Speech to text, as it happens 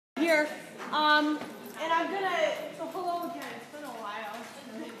here. And I'm going to, so hello again, it's been a while.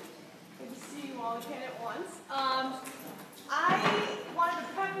 Good to see you all again at once. I wanted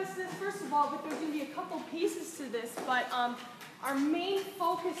to preface this, first of all, but there's going to be a couple pieces to this, but our main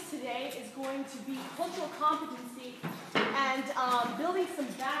focus today is going to be cultural competency and building some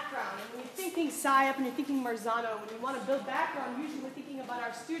background. And when you're thinking SciUp and you're thinking Marzano, when you want to build background, usually we're thinking about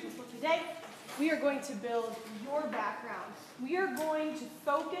our students. Well, today, we are going to build your background. We are going to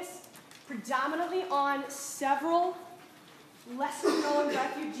focus predominantly on several lesser-known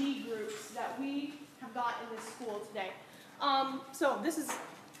refugee groups that we have got in this school today. So this is,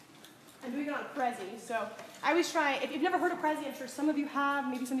 I'm doing it on Prezi, so I always try, if you've never heard of Prezi, I'm sure some of you have,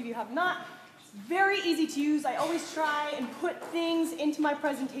 maybe some of you have not. It's very easy to use. I always try and put things into my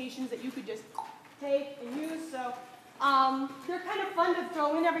presentations that you could just take and use, so they're kind of fun to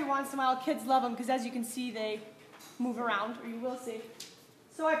throw in every once in a while. Kids love them because, as you can see, they move around, or you will see.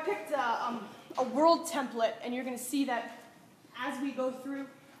 So I picked a world template, and you're going to see that as we go through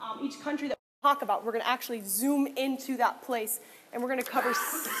each country that we talk about, we're going to actually zoom into that place, and we're going to cover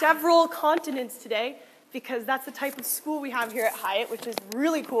several continents today, because that's the type of school we have here at Hiatt, which is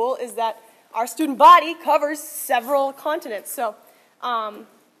really cool, is that our student body covers several continents. So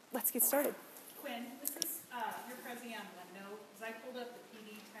let's get started. Qynne, this is your Prezi on OneNote, because I pulled up the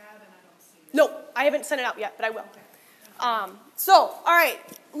PD tab and I don't see it. No, I haven't sent it out yet, but I will. All right,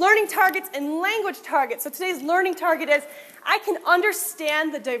 learning targets and language targets. So today's learning target is, I can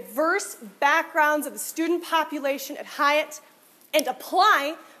understand the diverse backgrounds of the student population at Hiatt and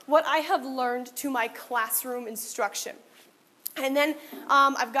apply what I have learned to my classroom instruction. And then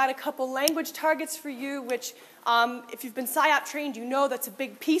I've got a couple language targets for you, which if you've been SciUp trained, you know that's a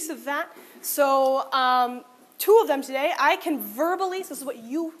big piece of that. So two of them today, I can verbally, so this is what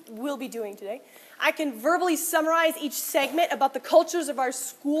you will be doing today, I can verbally summarize each segment about the cultures of our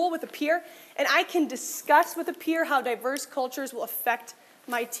school with a peer, and I can discuss with a peer how diverse cultures will affect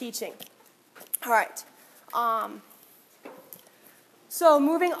my teaching. All right. So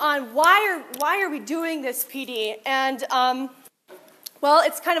moving on, why are we doing this PD? And well,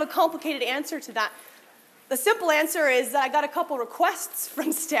 it's kind of a complicated answer to that. The simple answer is that I got a couple requests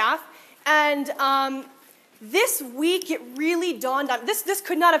from staff, and this week it really dawned on me. This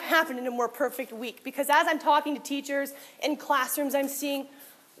could not have happened in a more perfect week, because as I'm talking to teachers in classrooms, I'm seeing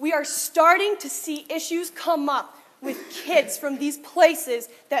we are starting to see issues come up with kids from these places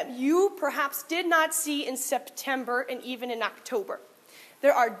that you perhaps did not see in September and even in October.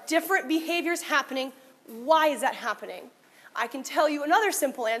 There are different behaviors happening. Why is that happening? I can tell you another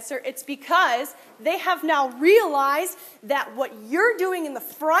simple answer. It's because they have now realized that what you're doing in the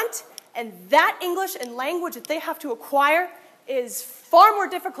front and that English and language that they have to acquire is far more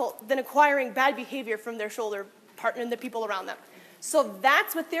difficult than acquiring bad behavior from their shoulder partner and the people around them. So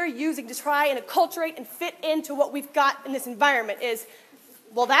that's what they're using to try and acculturate and fit into what we've got in this environment is,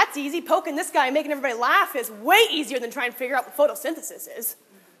 well, that's easy. Poking this guy and making everybody laugh is way easier than trying to figure out what photosynthesis is.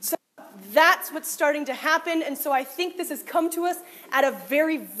 So that's what's starting to happen, and so I think this has come to us at a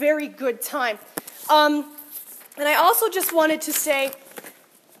very, very good time. And I also just wanted to say,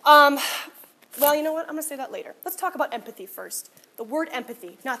 well, you know what? I'm going to say that later. Let's talk about empathy first. The word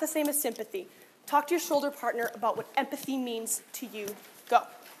empathy, not the same as sympathy. Talk to your shoulder partner about what empathy means to you. Go.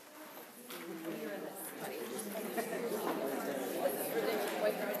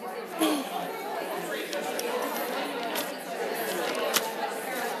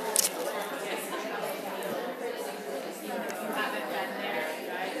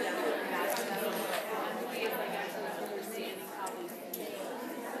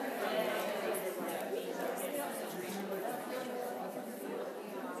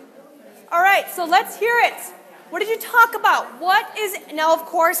 All right, so let's hear it. What did you talk about? What is, now of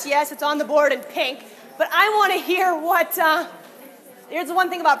course, yes, it's on the board in pink, but I want to hear what, here's the one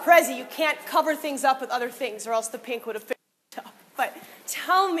thing about Prezi, you can't cover things up with other things or else the pink would have filled it up. But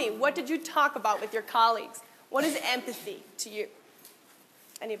tell me, what did you talk about with your colleagues? What is empathy to you?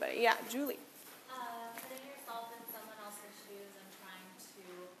 Anybody? Yeah, Julie. Putting yourself in someone else's shoes and trying to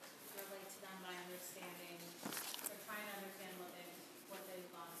relate to them by understanding, or trying to understand what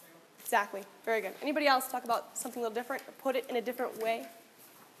they've gone through. Exactly. Very good. Anybody else talk about something a little different or put it in a different way?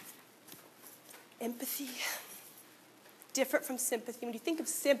 Empathy. Different from sympathy. When you think of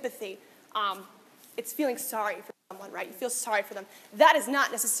sympathy, it's feeling sorry for someone, right? You feel sorry for them. That is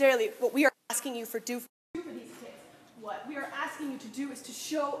not necessarily what we are asking you to do for these kids. What we are asking you to do is to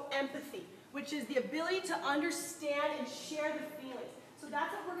show empathy, which is the ability to understand and share the feelings. So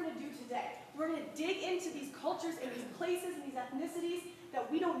that's what we're going to do today. We're going to dig into these cultures and these places and these ethnicities that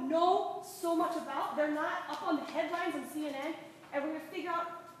we don't know so much about. They're not up on the headlines on CNN. And we're going to figure out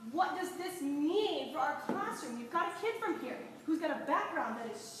what does this mean for our classroom? You've got a kid from here who's got a background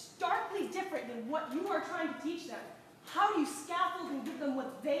that is starkly different than what you are trying to teach them. How do you scaffold and give them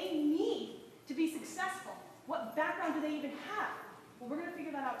what they need to be successful? What background do they even have? Well, we're going to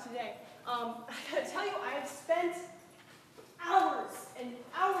figure that out today. I got to tell you, I have spent hours and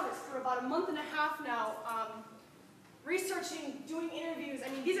hours for about a month and a half now researching, doing interviews. I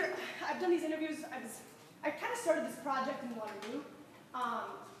mean, I've done these interviews. I kind of started this project in Waterloo.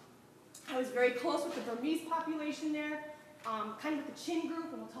 I was very close with the Burmese population there, kind of with the Qynne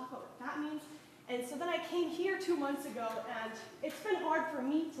group, and we'll talk about what that means. And so then I came here 2 months ago, and it's been hard for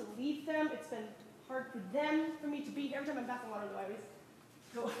me to leave them. It's been hard for them, for me to be here. Every time I'm back in Waterloo, I always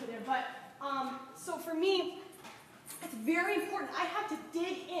go over there. But, so for me, it's very important. I have to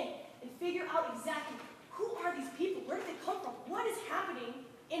dig in and figure out exactly who are these people? Where do they come from? What is happening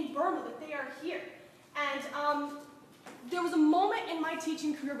in Burma that they are here? And there was a moment in my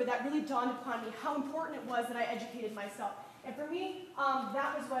teaching career where that really dawned upon me how important it was that I educated myself. And for me,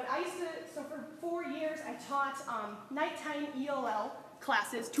 that was what I used to, so for 4 years, I taught nighttime ELL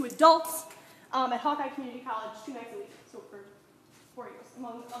classes to adults at Hawkeye Community College 2 nights a week, so for 4 years.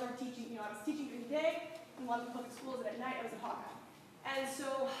 Among other teaching, I was teaching during the day in one of the public schools, and at night I was at Hawkeye. And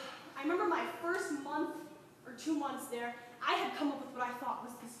so I remember my first month or 2 months there, I had come up with what I thought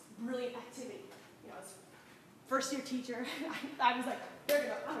was this brilliant activity. As first year teacher, I was like, I'm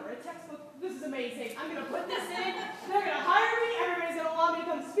gonna write a textbook, this is amazing, I'm gonna put this in, they're gonna hire me, everybody's gonna want me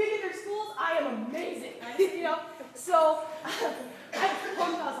to come speak in their schools, I am amazing, So I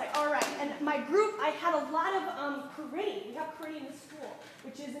was like, all right, and my group, I had a lot of Qynne. We have Qynne in the school,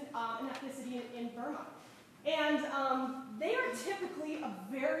 which is an ethnicity in Burma. And they are typically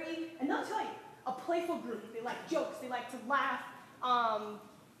and they'll tell you, a playful group. They like jokes, they like to laugh.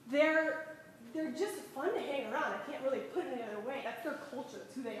 They're just fun to hang around. I can't really put it any other way. That's their culture,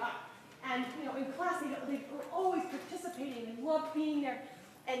 that's who they are. And in class, they were always participating, they loved being there.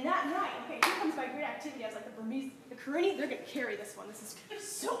 And that night, okay, here comes my great activity. I was like, the Qynne, they're gonna carry this one. This is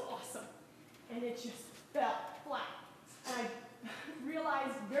so awesome. And it just fell flat. And I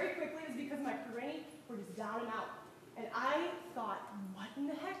realized very quickly it was because my Qynne were just down and out. And I thought, what in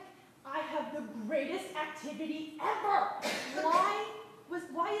the heck? I have the greatest activity ever.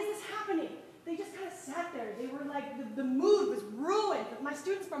 Why is this happening? They just kind of sat there. They were like, the mood was ruined. My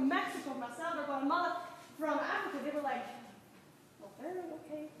students from Mexico, from El Salvador, Guatemala, from Africa, they were like, well, they're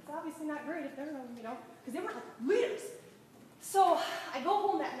okay. It's obviously not great if they're, because they were like leaders. So I go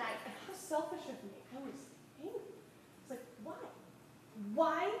home that night, and how selfish of me. I was angry. I was like, why?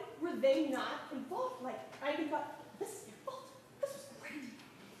 Why were they not involved? Like, I even thought, this is your fault. This was great.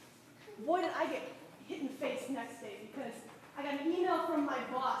 Boy, did I get hit in the face the next day, because I got an email from my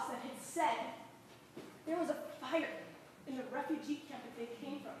boss that had said there was a fire in the refugee camp that they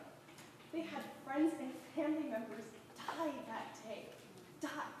came from. They had friends and family members die that day. Die.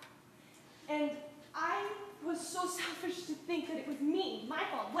 And I was so selfish to think that it was me, my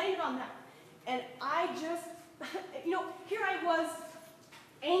fault, blame it on them. And I just, here I was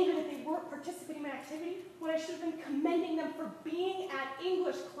angry that they weren't participating in my activity when I should have been commending them for being at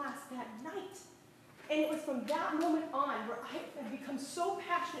English class that night. And it was from that moment on where I have become so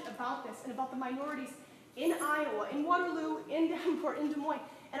passionate about this and about the minorities in Iowa, in Waterloo, in Davenport, in Des Moines.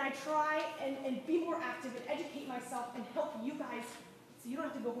 And I try and be more active and educate myself and help you guys so you don't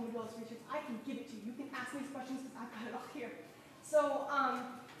have to go home and do all this research. I can give it to you. You can ask me these questions because I've got it all here. So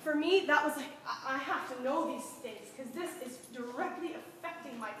for me, that was like, I have to know these things because this is directly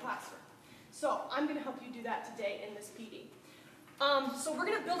affecting my classroom. So I'm going to help you do that today in this PD. So we're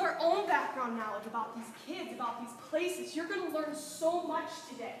going to build our own background knowledge about these kids, about these places. You're going to learn so much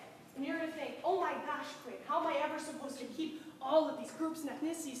today. And you're going to think, oh my gosh, Qynne, how am I ever supposed to keep all of these groups and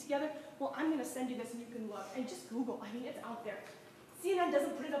ethnicities together? Well, I'm going to send you this and you can look. And just Google. I mean, it's out there. CNN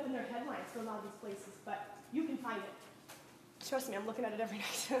doesn't put it up in their headlines for a lot of these places, but you can find it. Trust me, I'm looking at it every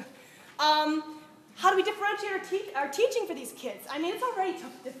night. How do we differentiate our teaching for these kids? I mean, it's already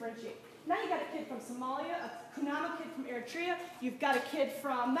tough to differentiate. Now you got a kid from Somalia, a Qynne kid from Eritrea, you've got a kid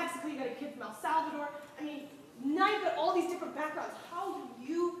from Mexico, you've got a kid from El Salvador. I mean, now you've got all these different backgrounds. How do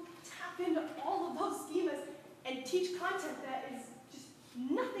you tap into all of those schemas and teach content that is just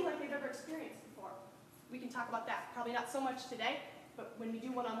nothing like they've ever experienced before? We can talk about that. Probably not so much today, but when we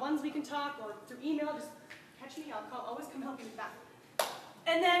do one-on-ones we can talk, or through email, just catch me, I'll always come help you with that.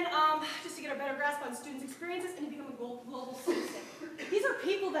 And then, just to get a better grasp on students' experiences and to become a global citizen. These are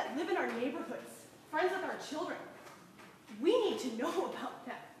people that live in our neighborhoods, friends with our children. We need to know about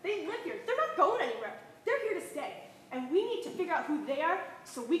them. They live here. They're not going anywhere. They're here to stay. And we need to figure out who they are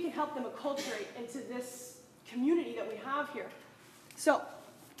so we can help them acculturate into this community that we have here. So,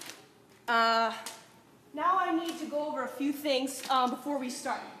 Now I need to go over a few things before we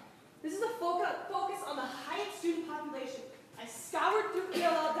start. This is a focus on the Hiatt student population. I scoured through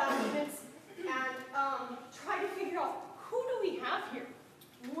ELL documents and tried to figure out who do we have here?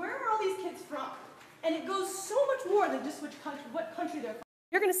 Where are all these kids from? And it goes so much more than just what country they're from.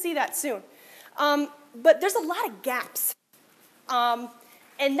 You're going to see that soon. But there's a lot of gaps.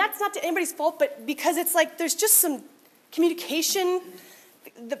 And that's not to anybody's fault, but because it's like there's just some communication.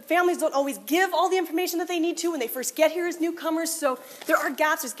 The families don't always give all the information that they need to when they first get here as newcomers, so there are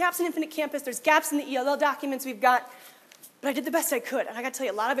gaps. There's gaps in Infinite Campus, there's gaps in the ELL documents we've got, but I did the best I could, and I gotta tell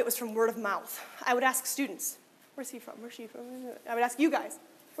you, a lot of it was from word of mouth. I would ask students, where's he from, where's she from? I would ask you guys,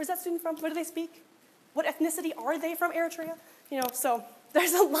 where's that student from, what do they speak? What ethnicity are they from Eritrea? You know, so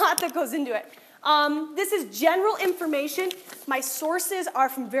there's a lot that goes into it. This is general information. My sources are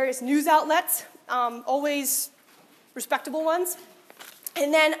from various news outlets, always respectable ones.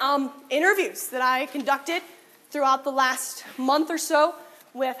 And then interviews that I conducted throughout the last month or so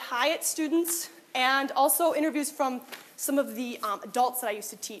with Hiatt students, and also interviews from some of the adults that I used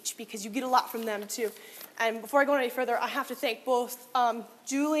to teach, because you get a lot from them too. And before I go any further, I have to thank both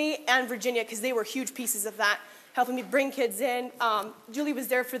Julie and Virginia, because they were huge pieces of that, helping me bring kids in. Julie was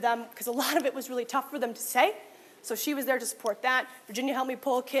there for them because a lot of it was really tough for them to say, so she was there to support that. Virginia helped me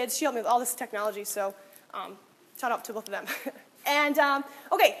pull kids. She helped me with all this technology, so shout out to both of them. And,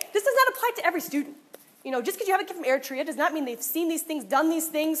 okay, this does not apply to every student. You know, just because you have a kid from Eritrea does not mean they've seen these things, done these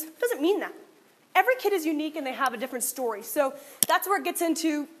things. It doesn't mean that. Every kid is unique and they have a different story. So that's where it gets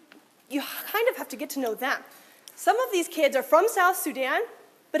into, you kind of have to get to know them. Some of these kids are from South Sudan,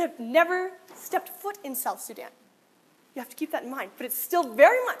 but have never stepped foot in South Sudan. You have to keep that in mind. But it's still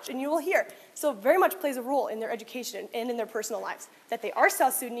very much, and you will hear, still very much plays a role in their education and in their personal lives, that they are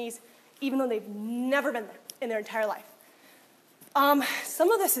South Sudanese, even though they've never been there in their entire life.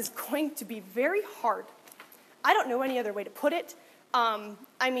 Some of this is going to be very hard. I don't know any other way to put it.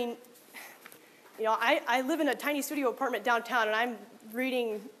 I mean, you know, I live in a tiny studio apartment downtown, and I'm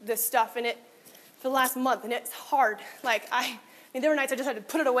reading this stuff in it for the last month, and it's hard. Like, I mean, there were nights I just had to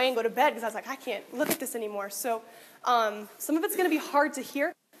put it away and go to bed because I was like, I can't look at this anymore. So some of it's going to be hard to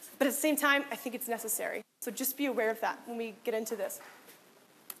hear, but at the same time, I think it's necessary. So just be aware of that when we get into this.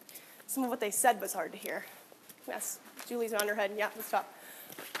 Some of what they said was hard to hear. Yes, Julie's on her head. Yeah, let's stop.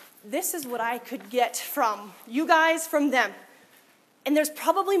 This is what I could get from you guys, from them. And there's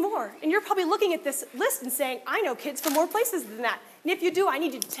probably more. And you're probably looking at this list and saying, I know kids from more places than that. And if you do, I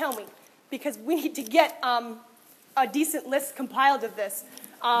need you to tell me, because we need to get a decent list compiled of this.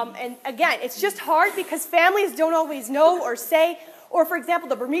 And again, it's just hard because families don't always know or say. Or, for example,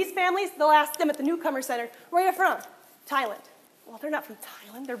 the Burmese families, they'll ask them at the Newcomer Center, where are you from? Thailand. Well, they're not from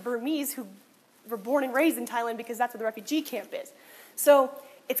Thailand. They're Burmese who were born and raised in Thailand because that's where the refugee camp is. So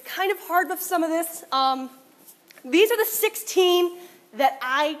it's kind of hard with some of this. These are the 16 that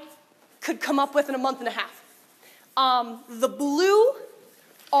I could come up with in a month and a half. The blue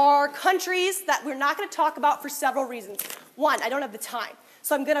are countries that we're not going to talk about for several reasons. One, I don't have the time,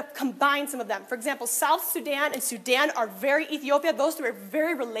 so I'm going to combine some of them. For example, South Sudan and Sudan are Ethiopia. Those two are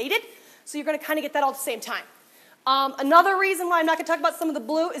very related, so you're going to kind of get that all at the same time. Another reason why I'm not going to talk about some of the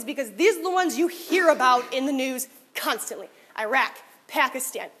blue is because these are the ones you hear about in the news constantly. Iraq,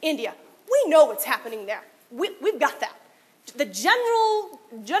 Pakistan, India. We know what's happening there. We've got that. The general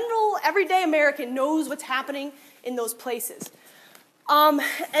everyday American knows what's happening in those places.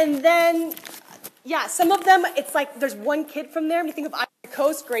 And then, yeah, some of them, it's like there's one kid from there. When you think of Ivory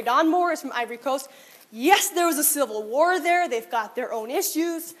Coast, Grey Donmore is from Ivory Coast. Yes, there was a civil war there. They've got their own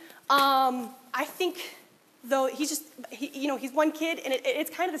issues. I think, though, he's one kid, and it's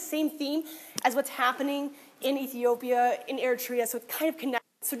kind of the same theme as what's happening in Ethiopia, in Eritrea, so it's kind of connected.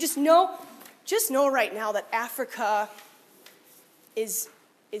 So just know right now that Africa is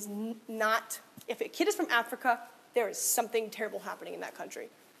not, if a kid is from Africa, there is something terrible happening in that country.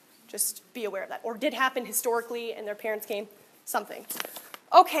 Just be aware of that. Or did happen historically, and their parents came, something.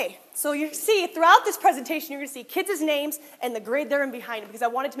 Okay, so you see, throughout this presentation, you're going to see kids' names and the grade they're in behind it, because I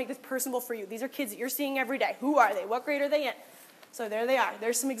wanted to make this personable for you. These are kids that you're seeing every day. Who are they? What grade are they in? So there they are.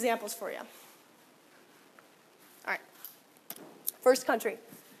 There's some examples for you. All right. First country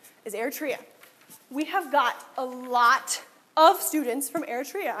is Eritrea. We have got a lot of students from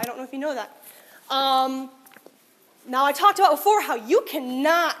Eritrea. I don't know if you know that. Now, I talked about before how you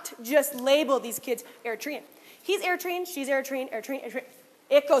cannot just label these kids Eritrean. He's Eritrean, she's Eritrean, Eritrean, Eritrean.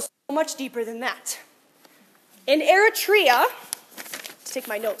 It goes so much deeper than that. In Eritrea, to take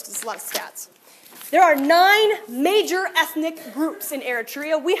my notes because it's a lot of stats, there are 9 major ethnic groups in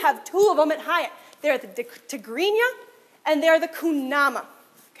Eritrea. We have 2 of them at Hiatt. They're the Tigrinya and they're the Kunama.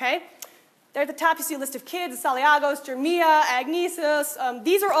 Okay? There at the top, you see a list of kids, Asaliagos, Jeremiah, Agnesis.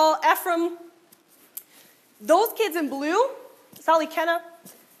 These are all Ephraim. Those kids in blue, Salikena,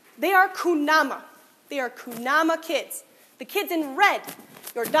 they are Kunama. They are Kunama kids. The kids in red,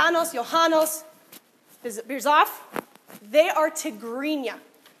 Jordanos, Johannos, Birzaf, they are Tigrinya.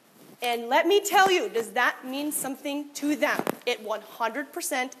 And let me tell you, does that mean something to them? It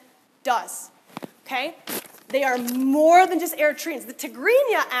 100% does. Okay? They are more than just Eritreans. The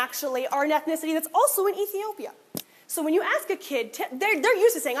Tigrinya actually are an ethnicity that's also in Ethiopia. So when you ask a kid, they're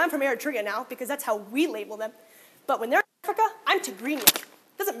used to saying, I'm from Eritrea now, because that's how we label them. But when they're in Africa, I'm Tigrinya.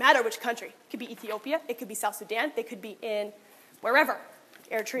 Doesn't matter which country. It could be Ethiopia, it could be South Sudan, they could be in wherever.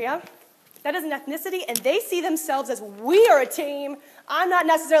 Eritrea. That is an ethnicity, and they see themselves as, we are a team. I'm not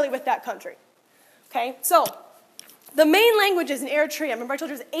necessarily with that country. Okay? So, the main languages in Eritrea, remember I told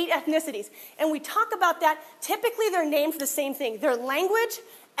you there's 8 ethnicities, and we talk about that. Typically, they're named for the same thing. Their language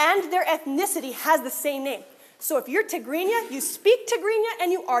and their ethnicity has the same name. So if you're Tigrinya, you speak Tigrinya,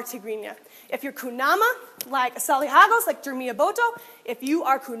 and you are Tigrinya. If you're Kunama, like Asalihagos, like Jeremiah Boto, if you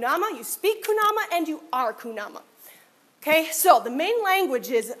are Kunama, you speak Kunama, and you are Kunama. Okay, so the main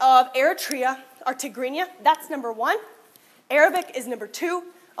languages of Eritrea are Tigrinya. That's number 1. Arabic is number 2,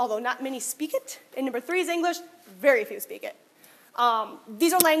 although not many speak it. And number 3 is English. Very few speak it.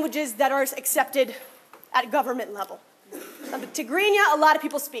 These are languages that are accepted at government level. Now, the Tigrinya, a lot of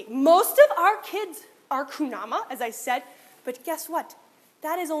people speak. Most of our kids are Kunama, as I said, but guess what?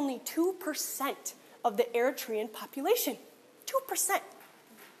 That is only 2% of the Eritrean population. 2%.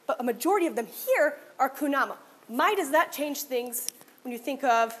 But a majority of them here are Kunama. Why does that change things when you think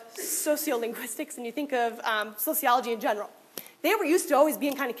of sociolinguistics and you think of sociology in general? They were used to always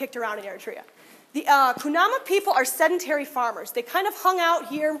being kind of kicked around in Eritrea. The Kunama people are sedentary farmers. They kind of hung out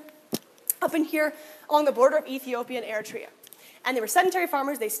here, up in here, along the border of Ethiopia and Eritrea. And they were sedentary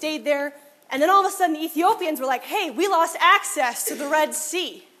farmers. They stayed there. And then all of a sudden, the Ethiopians were like, hey, we lost access to the Red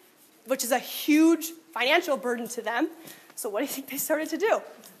Sea, which is a huge financial burden to them. So what do you think they started to do?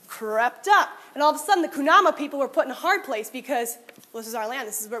 Crept up. And all of a sudden, the Kunama people were put in a hard place because, well, this is our land.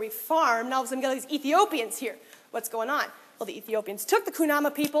 This is where we farm. And all of a sudden, we got all these Ethiopians here. What's going on? Well, the Ethiopians took the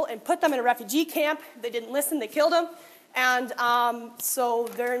Kunama people and put them in a refugee camp. They didn't listen. They killed them. And so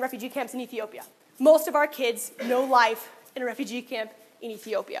they're in refugee camps in Ethiopia. Most of our kids know life in a refugee camp in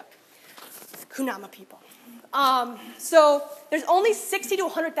Ethiopia. Kunama people. So there's only 60 to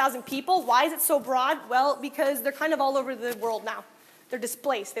 100,000 people. Why is it so broad? Well, because they're kind of all over the world now. They're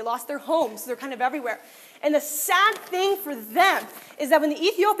displaced. They lost their homes. They're kind of everywhere. And the sad thing for them is that when the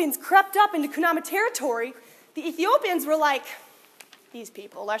Ethiopians crept up into Kunama territory, the Ethiopians were like, these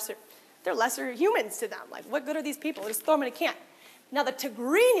people, they're lesser humans to them. Like, what good are these people? Just throw them in a camp. Now, the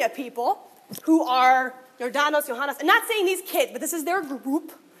Tigrinya people, who are Jordanos, Johannes, I'm not saying these kids, but this is their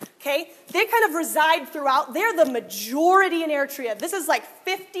group, okay? They kind of reside throughout. They're the majority in Eritrea. This is like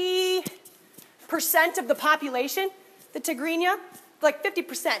 50% of the population, the Tigrinya, like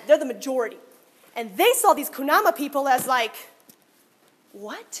 50%. They're the majority. And they saw these Kunama people as like,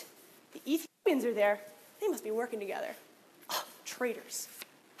 what? The Ethiopians are there. They must be working together. Oh, traitors.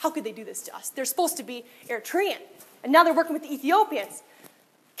 How could they do this to us? They're supposed to be Eritrean. And now they're working with the Ethiopians.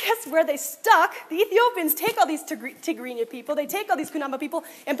 Guess where they stuck? The Ethiopians take all these Tigrinya people, they take all these Kunama people,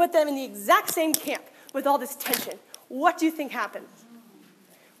 and put them in the exact same camp with all this tension. What do you think happened?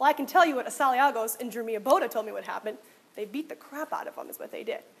 Well, I can tell you what Asaliagos and Jeremiah Boda told me what happened. They beat the crap out of them is what they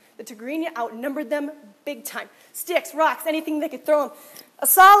did. The Tigrinya outnumbered them big time. Sticks, rocks, anything they could throw them.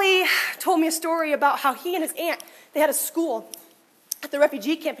 Asali told me a story about how he and his aunt, they had a school at the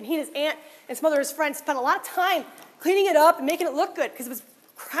refugee camp, and he and his aunt and some other of his friends spent a lot of time cleaning it up and making it look good because it was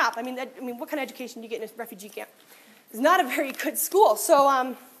crap. I mean, what kind of education do you get in a refugee camp? It's not a very good school.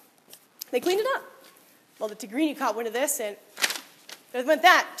 So they cleaned it up. Well, the Tigrinya caught wind of this, and it went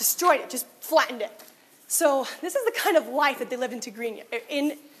that, destroyed it, just flattened it. So this is the kind of life that they lived in Tigrinya,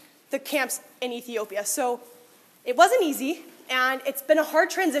 in the camps in Ethiopia. So it wasn't easy, and it's been a hard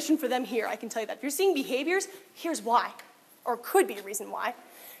transition for them here, I can tell you that. If you're seeing behaviors, here's why, or could be a reason why.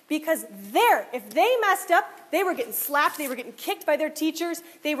 Because there, if they messed up, they were getting slapped, they were getting kicked by their teachers,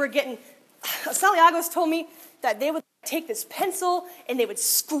 they were getting... Asaliagos told me that they would take this pencil and they would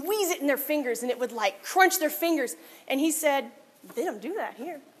squeeze it in their fingers and it would like crunch their fingers. And he said, they don't do that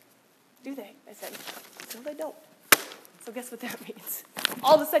here, do they? I said, no, they don't. So guess what that means?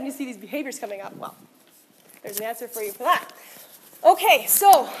 All of a sudden you see these behaviors coming up. Well, there's an answer for you for that. Okay,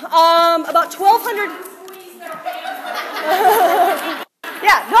 so about 1,200...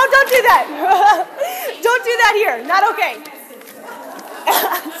 Yeah, no, don't do that. Don't do that here. Not okay.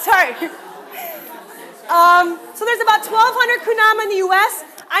 Sorry. So there's about 1,200 Kunama in the U.S.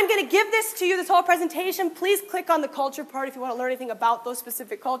 I'm going to give this to you, this whole presentation. Please click on the culture part if you want to learn anything about those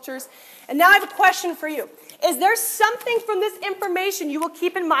specific cultures. And now I have a question for you. Is there something from this information you will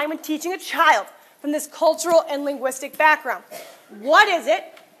keep in mind when teaching a child from this cultural and linguistic background? What is it,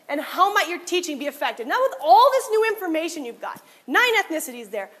 and how might your teaching be effective? Now with all this new information you've got, 9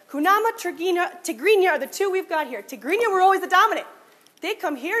 ethnicities there. Kunama, Tigrinya are the 2 we've got here. Tigrinya were always the dominant. They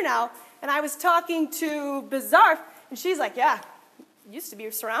come here now, and I was talking to Bizarre, and she's like, yeah, used to be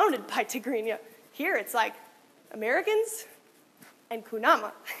surrounded by Tigrinya. Here it's like Americans and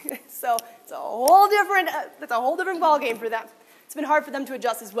Kunama. So it's a whole different, that's a whole different ballgame for them. It's been hard for them to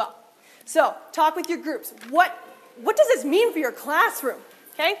adjust as well. So talk with your groups. What does this mean for your classroom?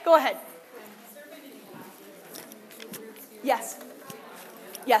 Okay, go ahead. Yes.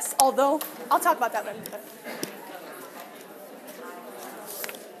 Yes, although, I'll talk about that later.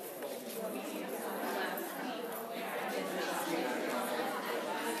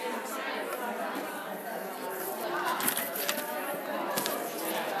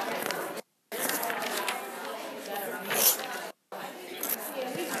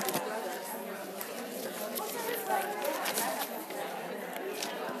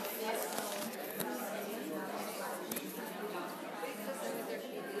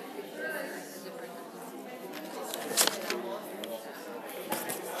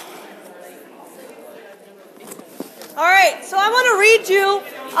 All right, so I want to read you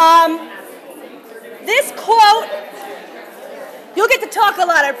this quote. You'll get to talk a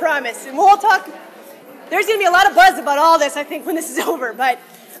lot, I promise. And we'll talk. There's going to be a lot of buzz about all this, I think, when this is over. But,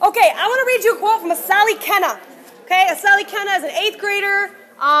 okay, I want to read you a quote from Asali Qynne. Okay, Asali Qynne is an 8th grader.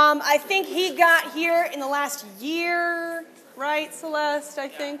 I think he got here in the last year, right, Celeste? I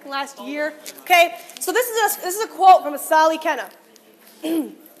think, last year. Okay, so this is a quote from Asali Qynne.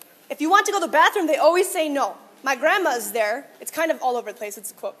 If you want to go to the bathroom, they always say no. My grandma is there. It's kind of all over the place.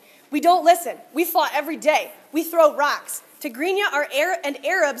 It's a quote. We don't listen. We fought every day. We throw rocks. Tigrinya are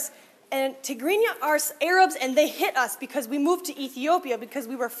Arabs, and they hit us because we moved to Ethiopia because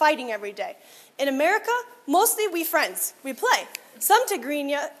we were fighting every day. In America, mostly we friends. We play. Some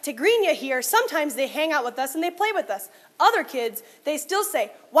Tigrinya here, sometimes they hang out with us and they play with us. Other kids, they still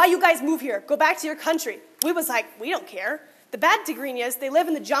say, why you guys move here? Go back to your country. We was like, we don't care. The bad Tigrinyas, they live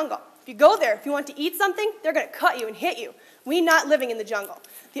in the jungle. If you go there, if you want to eat something, they're going to cut you and hit you. We not living in the jungle.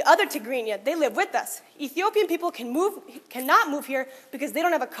 The other Tigrinya, they live with us. Ethiopian people cannot move here because they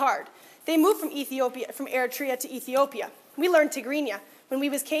don't have a card. They moved from Eritrea to Ethiopia. We learned Tigrinya. When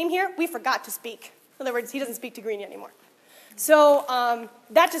we came here, we forgot to speak. In other words, he doesn't speak Tigrinya anymore. So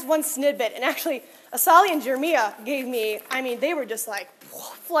that's just one snippet. And actually, Asali and Jeremiah gave me, they were just like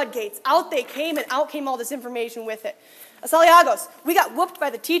floodgates. Out they came, and out came all this information with it. Asaliagos, we got whooped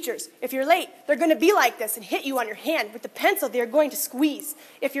by the teachers. If you're late, they're going to be like this and hit you on your hand. With the pencil, they're going to squeeze.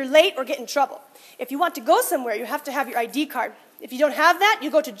 If you're late or get in trouble. If you want to go somewhere, you have to have your ID card. If you don't have that,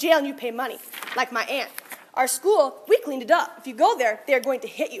 you go to jail and you pay money, like my aunt. Our school, we cleaned it up. If you go there, they're going to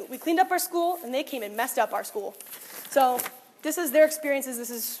hit you. We cleaned up our school, and they came and messed up our school. So this is their experiences.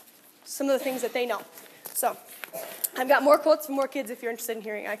 This is some of the things that they know. So I've got more quotes from more kids. If you're interested in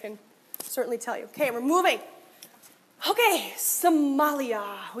hearing, I can certainly tell you. Okay, we're moving. Okay, Somalia.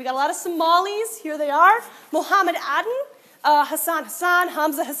 We got a lot of Somalis. Here they are. Mohammed Aden, Hassan Hassan,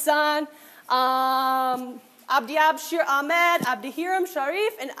 Hamza Hassan, Abdiab Shir Ahmed, Abdihiram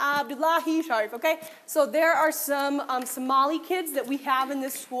Sharif, and Abdullahi Sharif. Okay, so there are some Somali kids that we have in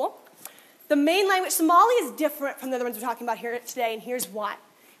this school. The main language, Somali is different from the other ones we're talking about here today, and here's why.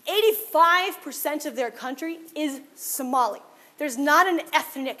 85% of their country is Somali. There's not an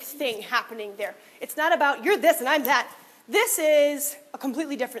ethnic thing happening there. It's not about you're this and I'm that. This is a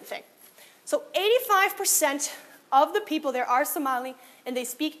completely different thing. So 85% of the people there are Somali, and they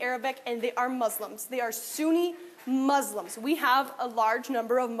speak Arabic, and they are Muslims. They are Sunni Muslims. We have a large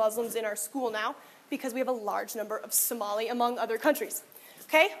number of Muslims in our school now because we have a large number of Somali among other countries.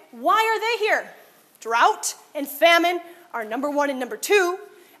 Okay, why are they here? Drought and famine are number 1 and number 2.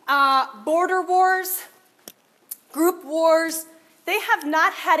 Border wars, group wars. They have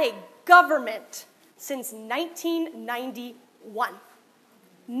not had a government since 1991.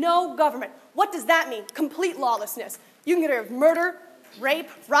 No government. What does that mean? Complete lawlessness. You can get rid of murder,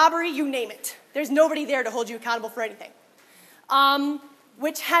 rape, robbery, you name it. There's nobody there to hold you accountable for anything.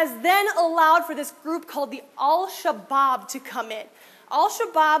 Which has then allowed for this group called the Al-Shabaab to come in.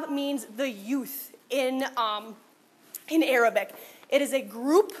 Al-Shabaab means the youth in Arabic. It is a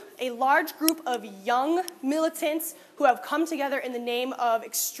group, a large group of young militants who have come together in the name of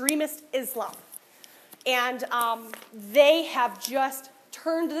extremist Islam. And they have just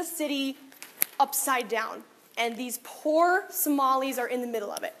turned the city upside down. And these poor Somalis are in the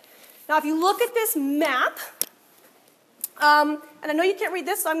middle of it. Now, if you look at this map, and I know you can't read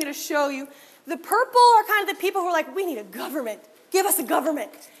this, so I'm going to show you. The purple are kind of the people who are like, we need a government. Give us a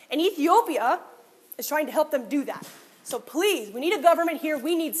government. And Ethiopia is trying to help them do that. So please, we need a government here.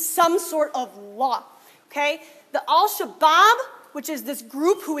 We need some sort of law. Okay? The Al-Shabaab, which is this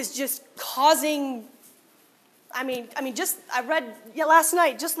group who is just causing, I read last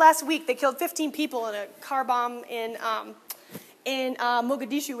night, just last week, they killed 15 people in a car bomb in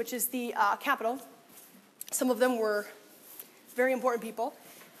Mogadishu, which is the capital. Some of them were very important people.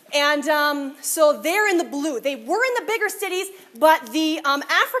 And so they're in the blue. They were in the bigger cities, but the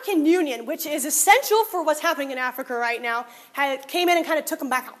African Union, which is essential for what's happening in Africa right now, came in and kind of took them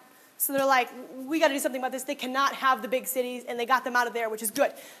back out. So they're like, we got to do something about this. They cannot have the big cities, and they got them out of there, which is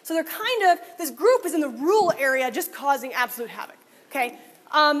good. So they're this group is in the rural area just causing absolute havoc, okay?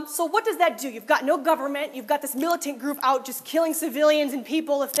 So what does that do? You've got no government. You've got this militant group out just killing civilians and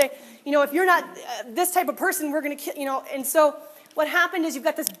people. If you're not this type of person, we're going to kill, And so what happened is you've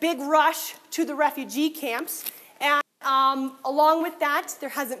got this big rush to the refugee camps. And along with that, there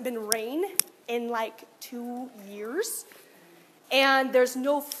hasn't been rain in like 2 years. And there's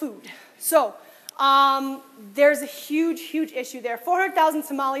no food. So there's a huge, huge issue there. 400,000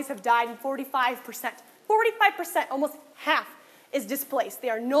 Somalis have died, and 45%, almost half, is displaced. They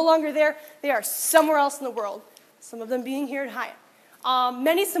are no longer there. They are somewhere else in the world, some of them being here at Hiatt.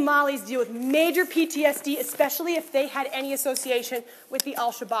 Many Somalis deal with major PTSD, especially if they had any association with the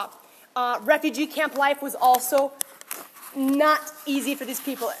Al-Shabaab. Refugee camp life was also not easy for these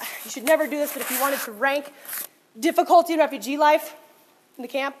people. You should never do this, but if you wanted to rank difficulty in refugee life in the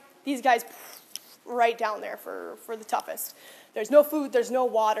camp, these guys right down there for the toughest. There's no food, there's no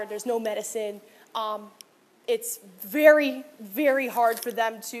water, there's no medicine. It's very, very hard for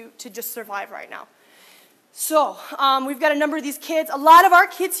them to just survive right now. So we've got a number of these kids. A lot of our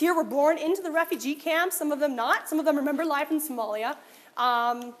kids here were born into the refugee camps, some of them not. Some of them remember life in Somalia.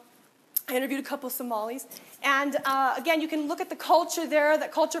 I interviewed a couple of Somalis. And again, you can look at the culture there,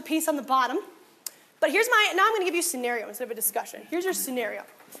 that culture piece on the bottom. But now I'm going to give you a scenario instead of a discussion. Here's your scenario.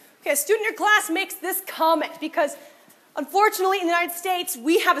 Okay, a student in your class makes this comment because, unfortunately, in the United States,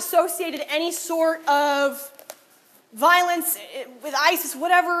 we have associated any sort of violence with ISIS,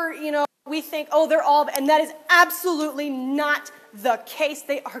 whatever, we think, oh, they're all, and that is absolutely not the case.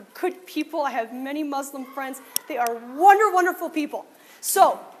 They are good people. I have many Muslim friends. They are wonderful people.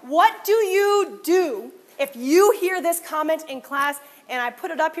 So, what do you do if you hear this comment in class? And I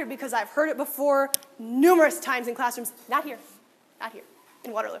put it up here because I've heard it before numerous times in classrooms. Not here,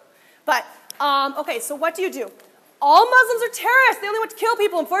 in Waterloo. But, okay, so what do you do? All Muslims are terrorists. They only want to kill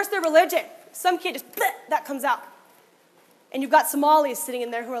people and force their religion. Some kid just, that comes out. And you've got Somalis sitting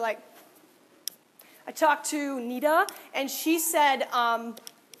in there who are like, I talked to Nita, and she said, I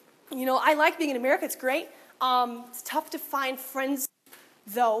like being in America. It's great. It's tough to find friends,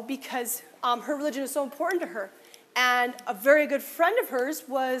 though, because her religion is so important to her. And a very good friend of hers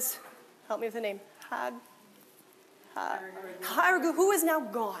was, help me with the name, who is now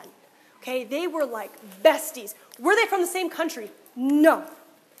gone. Okay, they were like besties. Were they from the same country? No.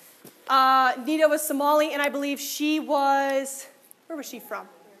 Nita was Somali, and I believe she was, where was she from?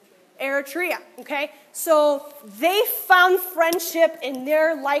 Eritrea, okay? So they found friendship in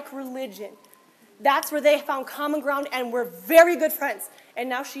their like religion. That's where they found common ground and were very good friends. And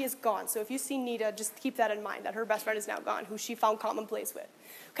now she is gone. So if you see Nita, just keep that in mind, that her best friend is now gone, who she found common place with.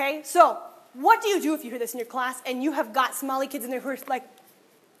 Okay, so what do you do if you hear this in your class and you have got Somali kids in there who are like,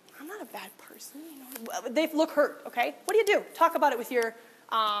 I'm not a bad person. They look hurt, okay? What do you do? Talk about it with your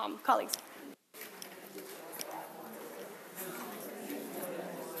colleagues.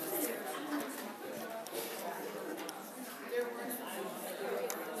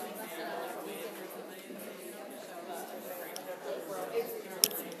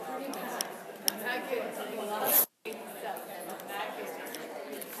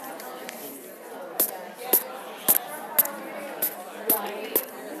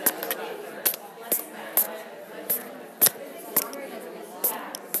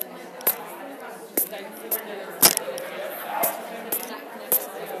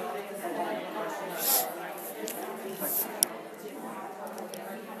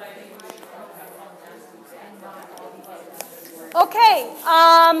 Okay,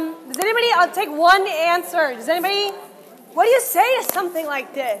 does anybody, I'll take one answer. Does anybody, what do you say to something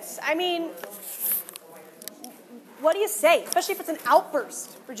like this? I mean, what do you say, especially if it's an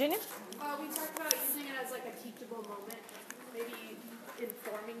outburst? Virginia? We talked about using it as like a teachable moment, maybe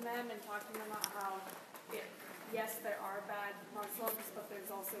informing them and talking to them about how yes, there are bad Muslims, but there's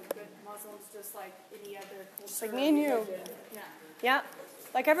also good Muslims, just like any other culture. Just like me and you. Yeah. Yeah.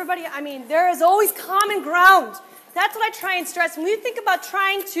 Like everybody, I mean, there is always common ground. That's what I try and stress. When we think about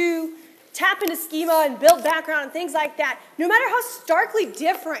trying to tap into schema and build background and things like that, no matter how starkly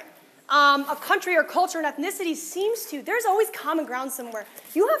different a country or culture and ethnicity seems to, there's always common ground somewhere.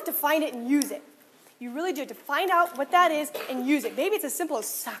 You have to find it and use it. You really do, to find out what that is and use it. Maybe it's as simple as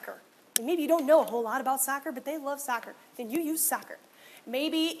soccer. And maybe you don't know a whole lot about soccer, but they love soccer. Then you use soccer.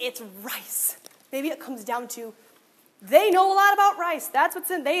 Maybe it's rice. Maybe it comes down to they know a lot about rice. That's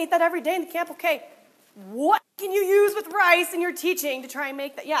what's in. They eat that every day in the camp. Okay, what can you use with rice in your teaching to try and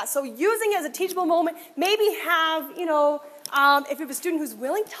make that? Yeah, so using it as a teachable moment. Maybe have, you know, if you have a student who's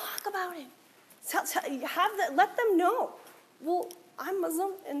willing, talk about it. Let them know. Well, I'm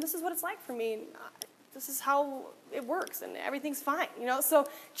Muslim, and this is what it's like for me. And, this is how it works, and everything's fine, you know? So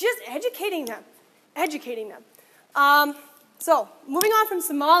just educating them. So moving on from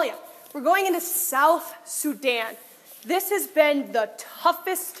Somalia, we're going into South Sudan. This has been the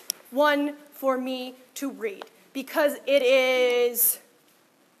toughest one for me to read because it is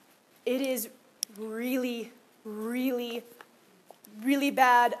really, really, really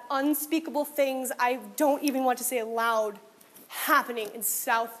bad, unspeakable things I don't even want to say aloud happening in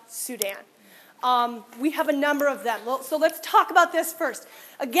South Sudan. We have a number of them. So let's talk about this first.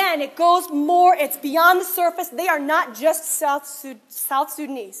 Again, it goes more, it's beyond the surface. They are not just South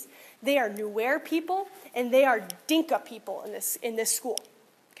Sudanese. They are Nuer people, and they are Dinka people in this school.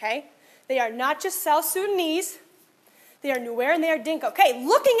 Okay? They are not just South Sudanese. They are Nuer, and they are Dinka. Okay,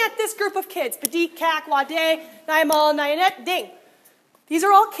 looking at this group of kids, Padik, Kak, Wade, Naimal, Nayanet, Ding. These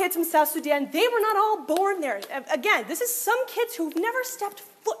are all kids from South Sudan. They were not all born there. Again, this is some kids who've never stepped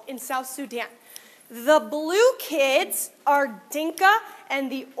foot in South Sudan. The blue kids are Dinka,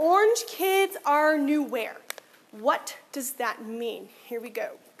 and the orange kids are Nuer. What does that mean? Here we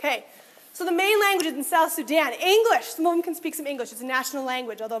go. Okay, so the main languages in South Sudan, English. Some of them can speak some English. It's a national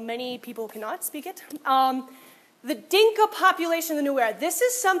language, although many people cannot speak it. The Dinka population, the Nuer, this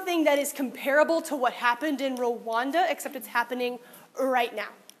is something that is comparable to what happened in Rwanda, except it's happening right now.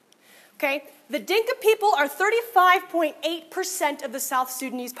 Okay? The Dinka people are 35.8% of the South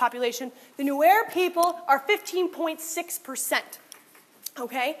Sudanese population. The Nuer people are 15.6%.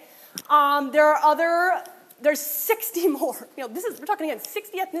 Okay? There's 60 more. You know, we're talking again,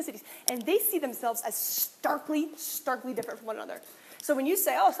 60 ethnicities, and they see themselves as starkly different from one another. So when you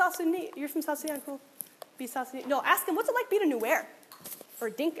say, "Oh, South Sudanese, you're from South Sudan, cool, be South Sudanese." No, ask them, what's it like being a Nuer or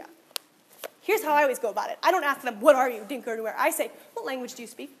a Dinka? Here's how I always go about it. I don't ask them, "What are you, Dinka or Nuer?" I say, "What language do you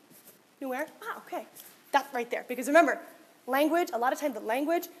speak?" Nuer? Ah, okay. That's right there. Because remember, language, a lot of times the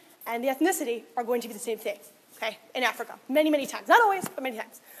language and the ethnicity are going to be the same thing, okay, in Africa. Many, many times. Not always, but many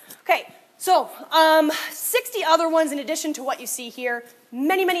times. Okay, so 60 other ones in addition to what you see here.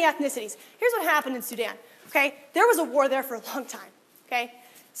 Many, many ethnicities. Here's what happened in Sudan, okay? There was a war there for a long time, okay?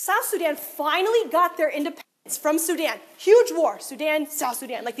 South Sudan finally got their independence from Sudan. Huge war, Sudan, South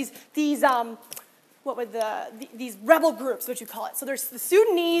Sudan. Like these rebel groups, what you call it. So there's the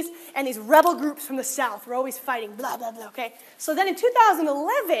Sudanese and these rebel groups from the south. We're always fighting, blah, blah, blah, okay? So then in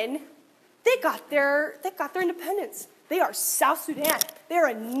 2011, they got their independence. They are South Sudan. They are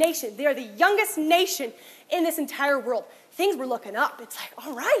a nation. They are the youngest nation in this entire world. Things were looking up. It's like,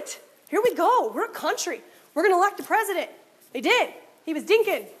 all right, here we go. We're a country. We're going to elect a president. They did. He was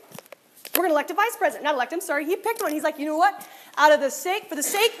Dinkin. We're going to elect a vice president. Not elect him, sorry. He picked one. He's like, you know what? For the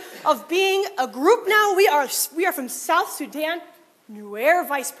sake of being a group now, we are from South Sudan, Nuer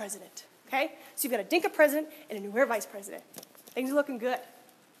vice president. Okay? So you've got a Dinka president and a Nuer vice president. Things are looking good.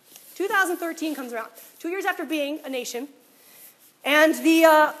 2013 comes around, 2 years after being a nation, and the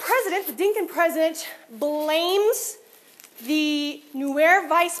president, the Dinkan president, blames the Nuer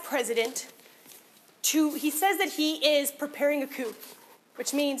vice president he says that he is preparing a coup,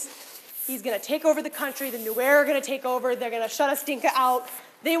 which means he's going to take over the country, the Nuer are going to take over, they're going to shut us Dinka out,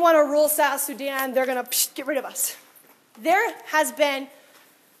 they want to rule South Sudan, they're going to get rid of us. There has been,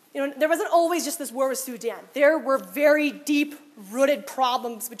 there wasn't always just this war with Sudan. There were very deep-rooted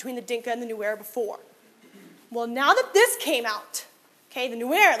problems between the Dinka and the Nuer before. Well, now that this came out, okay, the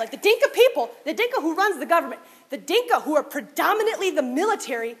Nuer, like the Dinka people, the Dinka who runs the government, the Dinka who are predominantly the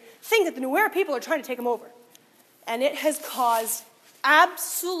military, think that the Nuer people are trying to take them over. And it has caused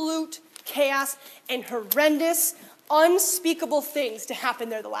absolute chaos and horrendous, unspeakable things to happen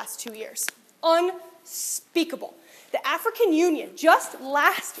there the last 2 years. Unspeakable. The African Union just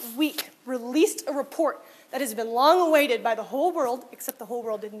last week released a report that has been long awaited by the whole world, except the whole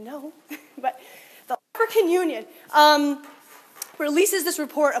world didn't know, but the African Union releases this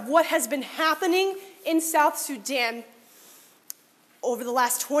report of what has been happening in South Sudan over the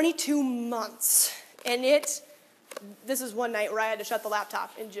last 22 months. And this is one night where I had to shut the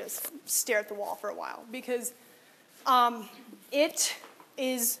laptop and just stare at the wall for a while because it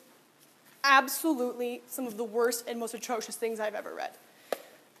is absolutely some of the worst and most atrocious things I've ever read.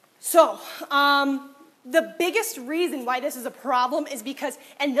 So, the biggest reason why this is a problem is because,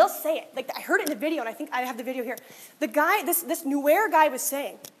 and they'll say it, like I heard it in the video, and I think I have the video here. The guy, this Nuer guy was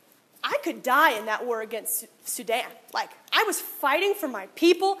saying, I could die in that war against Sudan. Like, I was fighting for my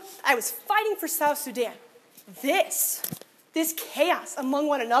people. I was fighting for South Sudan. This chaos among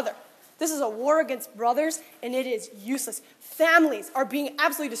one another. This is a war against brothers, and it is useless. Families are being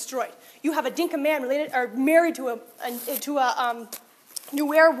absolutely destroyed. You have a Dinka man married to a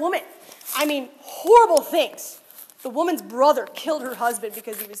Nuer woman. I mean, horrible things. The woman's brother killed her husband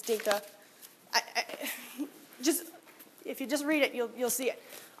because he was Dinka. If you just read it, you'll see it.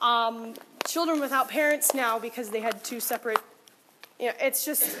 Children without parents now because they had two separate. It's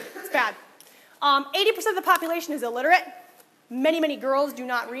bad. 80% of the population is illiterate. Many, many girls do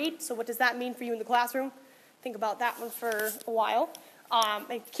not read. So what does that mean for you in the classroom? Think about that one for a while.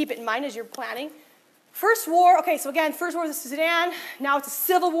 And keep it in mind as you're planning. First war, okay, so again, first war was Sudan. Now it's a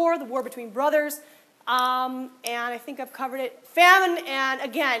civil war, the war between brothers. And I think I've covered it. Famine, and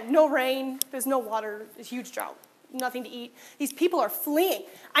again, no rain. There's no water. There's a huge drought. Nothing to eat. These people are fleeing.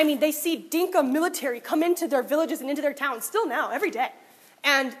 I mean, they see Dinka military come into their villages and into their towns, still now, every day.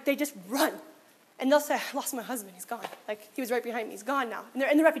 And they just run. And they'll say, I lost my husband, he's gone. Like, he was right behind me, he's gone now. And they're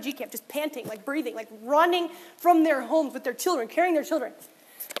in the refugee camp, just panting, like breathing, like running from their homes with their children, carrying their children.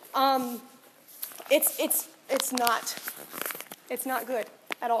 It's not good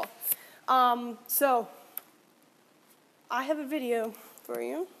at all. So, I have a video for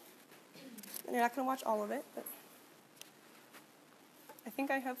you. And you're not going to watch all of it, but I think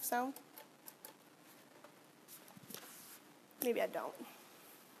I have sound. Maybe I don't.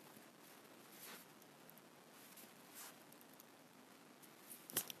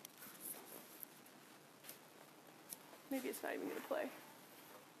 Maybe it's not even going to play.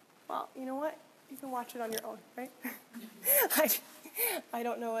 Well, you know what? You can watch it on your own, right? I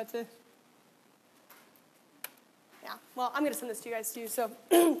don't know what to... Yeah, well, I'm going to send this to you guys too, so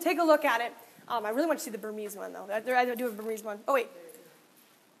take a look at it. I really want to see the Burmese one, though. I do a Burmese one. Oh, wait.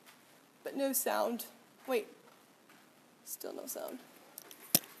 But no sound. Wait. Still no sound.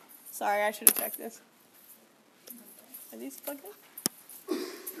 Sorry, I should have checked this. Are these plugged in?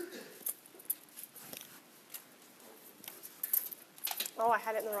 Oh, I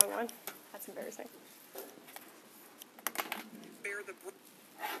had it in the wrong one. That's embarrassing.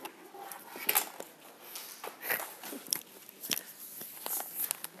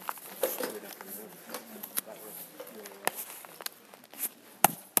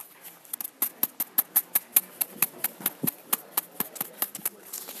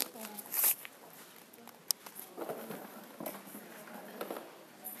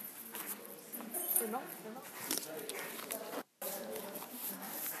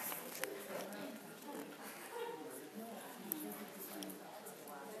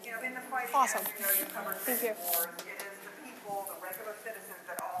 Awesome. Thank you. It is the people, the regular citizens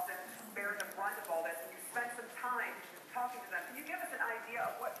that often bear the brunt of all this. And you spend some time talking to them. Can you give us an idea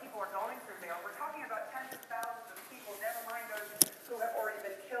of what people are going through there? We're talking about tens of thousands of people, never mind those who have already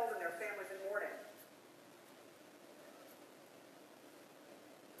been killed and their families in mourning.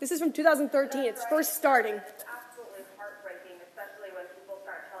 This is from 2013. It's first starting. It's absolutely heartbreaking, especially when people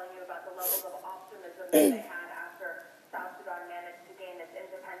start telling you about the levels of optimism that they had after South Sudan managed to gain its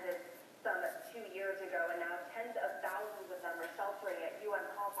independence some 2 years ago, and now tens of thousands of them are sheltering at UN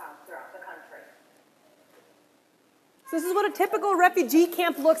compounds throughout the country. So this is what a typical refugee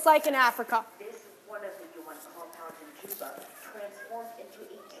camp looks like in Africa. This is one of the UN compounds in Juba, transformed into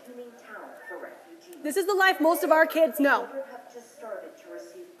a teeming town for refugees. This is the life most of our kids know. Children have just started to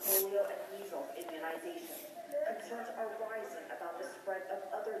receive polio and measles immunizations. Concerns are rising about the spread of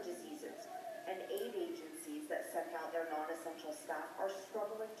other diseases, and aid agencies that send out their non-essential staff are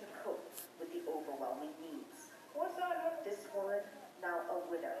struggling to cope with the overwhelming needs. This woman, now a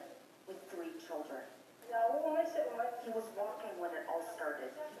widow, with 3 children. He was walking when it all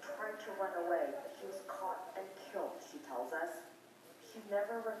started. He tried to run away, but he was caught and killed, she tells us. She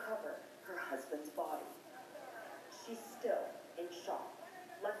never recovered her husband's body. She's still in shock,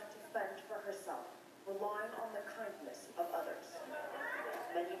 left to fend for herself, relying on the kindness of others.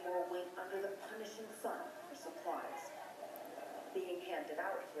 Many more wait under the punishing sun for supplies. Being handed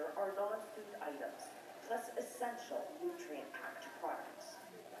out here are non-food items, plus essential nutrient-packed products.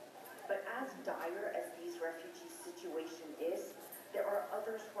 But as dire as these refugees' situation is, There are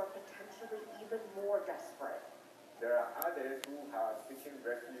others who are potentially even more desperate. There are others who are seeking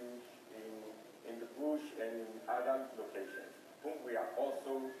refuge in the bush and in other locations, whom we are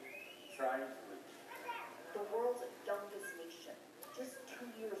also trying to reach. The world's youngest nation, just 2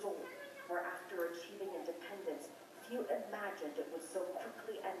 years old, where after achieving independence, few imagined it would so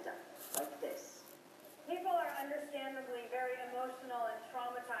quickly end up like this. People are understandably very emotional and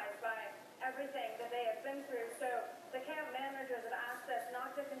traumatized by everything that they have been through, so the camp managers have asked us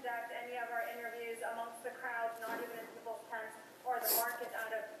not to conduct any of our interviews amongst the crowds, not even in people's tents or the markets,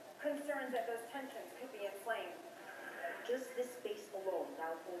 out of concerns that those tensions could be inflamed. Just this space alone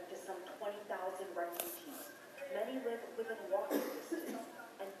now home to some 20,000 refugees. Many live within walking distance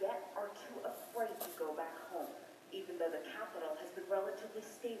and yet are too afraid to go back home, even though the capital has been relatively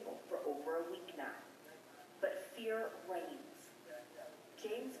stable for over a week now. But fear reigns.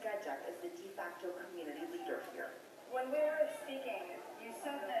 James Gajak is the de facto community leader here. When we were speaking, you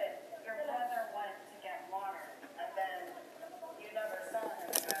said that your brother went to get water, and then you never saw him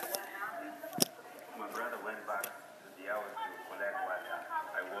again. What happened? My brother went back to the house to collect water.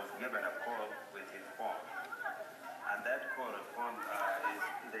 I was given a call with his phone. And that call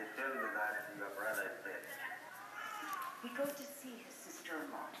they tell me that your brother is dead. We go to see his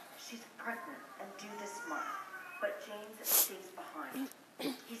sister-in-law. She's pregnant and due this month, but James stays behind.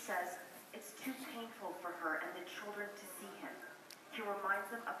 He says it's too painful for her and the children to see him. He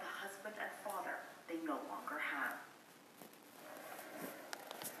reminds them of the husband and father they no longer have.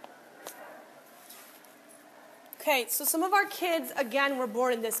 Okay, so some of our kids, again, were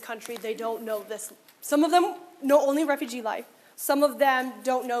born in this country. They don't know this. Some of them know only refugee life. Some of them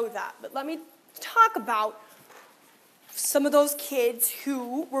don't know that. But let me talk about some of those kids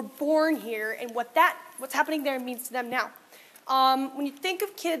who were born here and what's happening there means to them now. When you think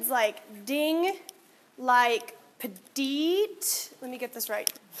of kids like Ding, like Padit, let me get this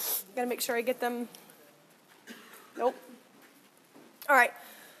right. Gotta make sure I get them. Nope. All right.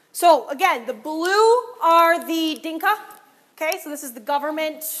 So again, the blue are the Dinka. Okay, so this is the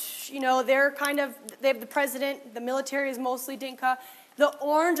government. You know, they have the president. The military is mostly Dinka. The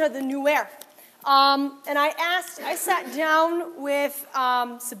orange are the Nuer. And I sat down with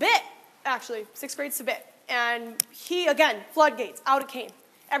Sabit, actually, 6th grade Sabit. And he, again, floodgates, out it came,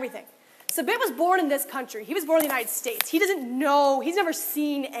 everything. Sabit was born in this country. He was born in the United States. He doesn't know, he's never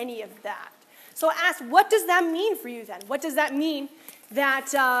seen any of that. So I asked, what does that mean for you then? What does that mean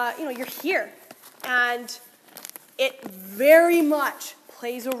that, you're here? And it very much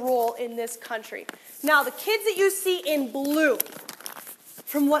plays a role in this country. Now, the kids that you see in blue,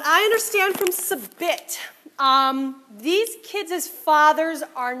 from what I understand from Sabit, these kids' fathers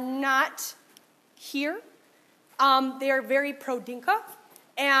are not here. They are very pro-Dinka,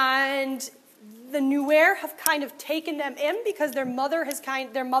 and the Nuer have kind of taken them in because their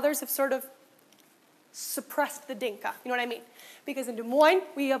mothers have sort of suppressed the Dinka. You know what I mean? Because in Des Moines,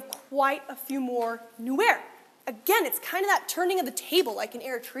 we have quite a few more Nuer. Again, it's kind of that turning of the table, like in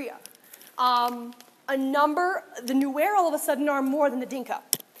Eritrea. The Nuer all of a sudden are more than the Dinka.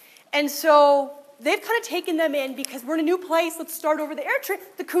 And so they've kind of taken them in because we're in a new place. Let's start over the Eritrea.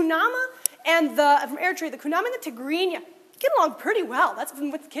 The Kunama and from Eritrea, the Kunama and the Tigrinya get along pretty well. That's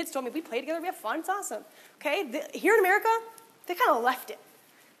what the kids told me. We play together, we have fun, it's awesome. Okay, here in America, they kind of left it.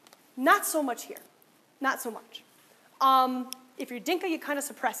 Not so much here. Not so much. If you're Dinka, you kind of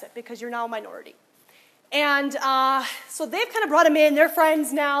suppress it because you're now a minority. And so they've kind of brought them in. They're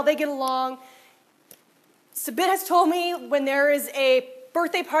friends now. They get along. Sabit has told me when there is a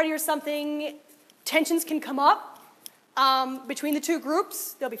birthday party or something, tensions can come up between the two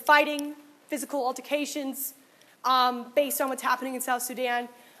groups. They'll be fighting, physical altercations based on what's happening in South Sudan.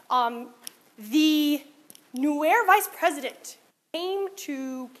 The Nuer vice president came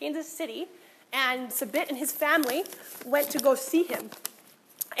to Kansas City, and Sabit and his family went to go see him.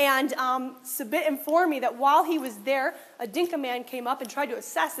 And Sabit informed me that while he was there, a Dinka man came up and tried to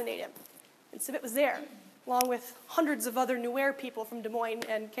assassinate him. And Sabit was there, along with hundreds of other Nuer people from Des Moines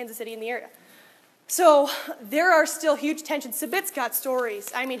and Kansas City in the area. So there are still huge tensions. Sabit's got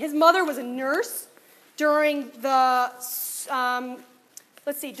stories. I mean, his mother was a nurse during the,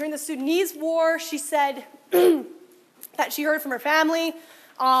 during the Sudanese war. She said that she heard from her family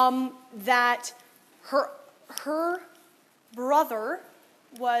that her brother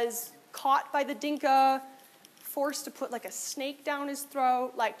was caught by the Dinka, forced to put like a snake down his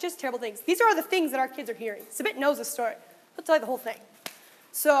throat, like just terrible things. These are the things that our kids are hearing. Sabit knows the story. He'll tell you the whole thing.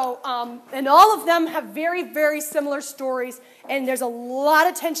 So, and all of them have very, very similar stories, and there's a lot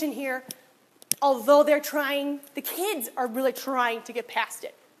of tension here, although the kids are really trying to get past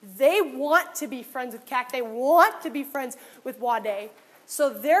it. They want to be friends with Kak. They want to be friends with Wade. So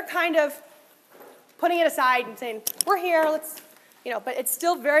they're kind of putting it aside and saying, we're here, let's, but it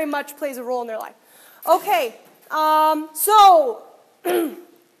still very much plays a role in their life. Okay, so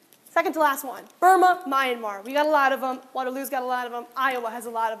second to last one, Burma, Myanmar. We got a lot of them. Waterloo's got a lot of them. Iowa has a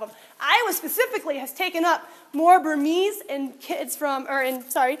lot of them. Iowa specifically has taken up more Burmese and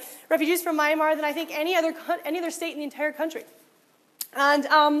refugees from Myanmar than I think any other state in the entire country. And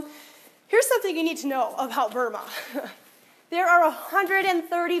here's something you need to know about Burma. There are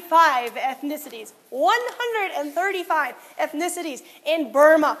 135 ethnicities. 135 ethnicities in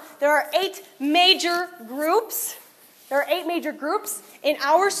Burma. There are 8 major groups. In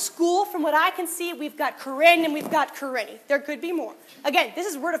our school, from what I can see, we've got Qynne and we've got Karenni. There could be more. Again, this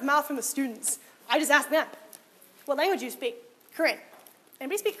is word of mouth from the students. I just asked them, what language do you speak? Qynne.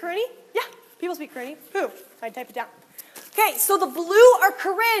 Anybody speak Karenni? Yeah, people speak Karenni. Who? I type it down. Okay, so the blue are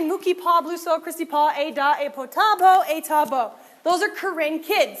Qynne. Muki Pa, Bluso, Christy Pa, A Da, A Potabo, A Tabo. Those are Qynne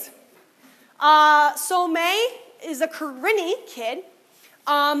kids. Some is a Karenni kid.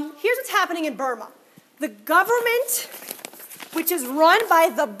 Here's what's happening in Burma. The government, which is run by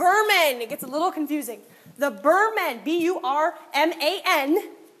the Burman, it gets a little confusing. The Burman, B-U-R-M-A-N,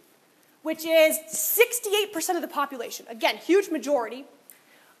 which is 68% of the population, again, huge majority,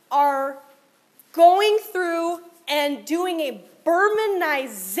 are going through and doing a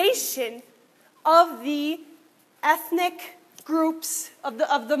Burmanization of the ethnic groups,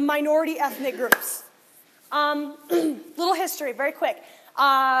 of the minority ethnic groups. Little history, very quick.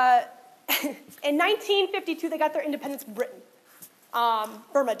 In 1952, they got their independence from Britain.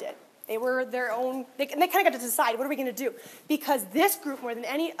 Burma did. They were their own, and they kind of got to decide, what are we going to do? Because this group, more than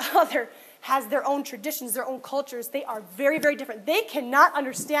any other, has their own traditions, their own cultures. They are very, very different. They cannot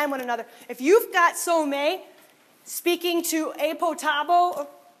understand one another. If you've got Some speaking to Apo Tabo,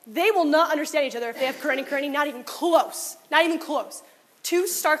 they will not understand each other if they have Karenni, not even close. Not even close. 2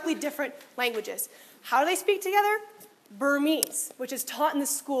 starkly different languages. How do they speak together? Burmese, which is taught in the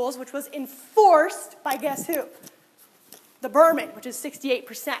schools, which was enforced by guess who? The Burman, which is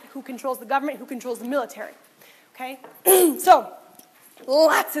 68%. Who controls the government? Who controls the military? Okay? So,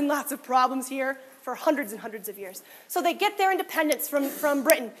 lots and lots of problems here for hundreds and hundreds of years. So they get their independence from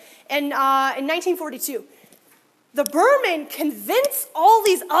Britain in 1942. The Burman convince all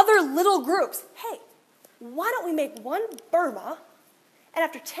these other little groups, hey, why don't we make one Burma, and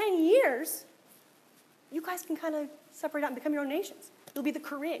after 10 years, you guys can kind of separate out and become your own nations. You'll be the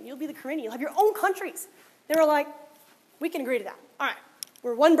Qynne, you'll be the Karenni, you'll have your own countries. They were like, we can agree to that. All right,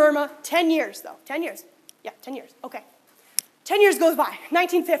 we're one Burma, 10 years though. 10 years? Yeah, 10 years, okay. 10 years goes by,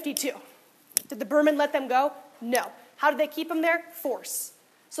 1952. Did the Burman let them go? No. How did they keep them there? Force.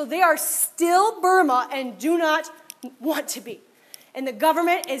 So they are still Burma and do not want to be. And the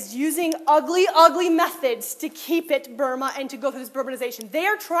government is using ugly, ugly methods to keep it Burma and to go through this Burmanization. They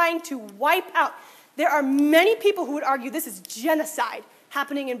are trying to wipe out. There are many people who would argue this is genocide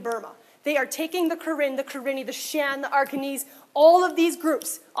happening in Burma. They are taking the Qynne, the Karenni, the Shan, the Arakanese, all of these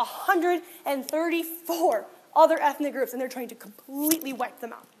groups, 134 other ethnic groups, and they're trying to completely wipe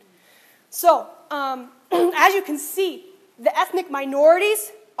them out. So, as you can see, the ethnic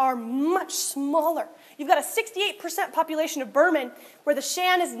minorities are much smaller. You've got a 68% population of Burman, where the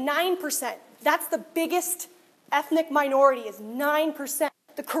Shan is 9%. That's the biggest ethnic minority, is 9%.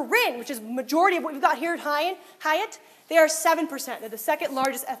 The Qynne, which is the majority of what we've got here at Hiatt, they are 7%. They're the second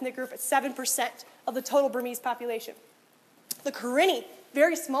largest ethnic group at 7% of the total Burmese population. The Karenni,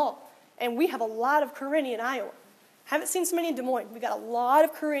 very small, and we have a lot of Karenni in Iowa. Haven't seen so many in Des Moines. We got a lot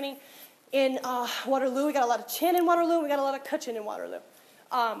of Karenni in Waterloo. We got a lot of Qynne in Waterloo. We got a lot of Qynne in Waterloo.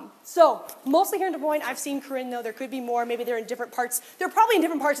 So mostly here in Des Moines. I've seen Qynne though. There could be more. Maybe they're in different parts. They're probably in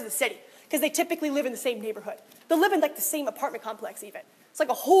different parts of the city because they typically live in the same neighborhood. They'll live in like the same apartment complex even. It's like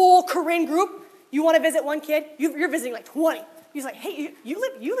a whole Qynne group. You want to visit one kid, you're visiting like 20. He's like, hey, you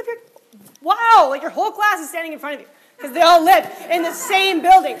live here? Wow, like your whole class is standing in front of you because they all live in the same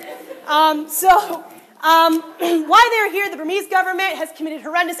building. While they're here, the Burmese government has committed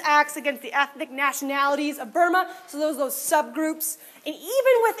horrendous acts against the ethnic nationalities of Burma, so those subgroups. And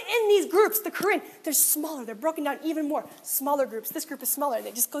even within these groups, the Qynne, they're smaller. They're broken down even more. Smaller groups. This group is smaller, and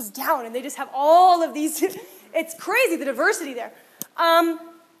it just goes down, and they just have all of these. It's crazy, the diversity there.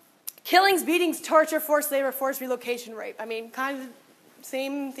 Killings, beatings, torture, forced labor, forced relocation, rape. I mean, kind of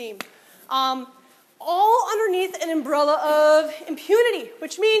same theme. All underneath an umbrella of impunity,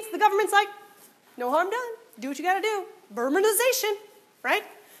 which means the government's like, no harm done. Do what you got to do. Burmanization, right?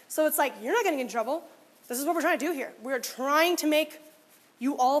 So it's like, you're not getting in trouble. This is what we're trying to do here. We're trying to make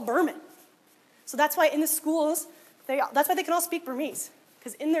you all Burman. So that's why in the schools, that's why they can all speak Burmese.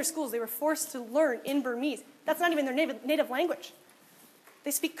 because in their schools they were forced to learn in Burmese. That's not even their native language.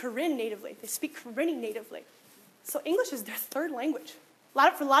 They speak Qynne natively. They speak Qynne natively. So English is their third language.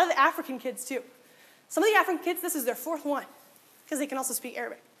 For a lot of the African kids too. Some of the African kids, this is their fourth one, because they can also speak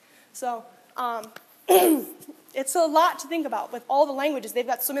Arabic. So it's a lot to think about with all the languages they've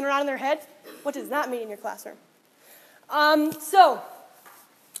got swimming around in their head. What does that mean in your classroom?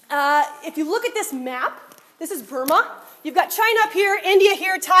 If you look at this map, this is Burma. You've got China up here, India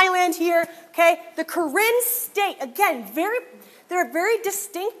here, Thailand here, okay? The Qynne state, again, they're a very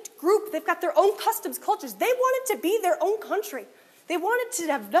distinct group. They've got their own customs, cultures. They wanted to be their own country. They wanted to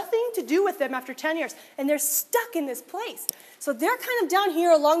have nothing to do with them after 10 years, and they're stuck in this place. So they're kind of down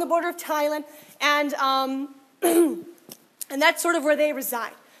here along the border of Thailand, and, and that's sort of where they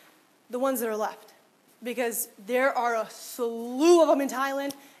reside, the ones that are left, because there are a slew of them in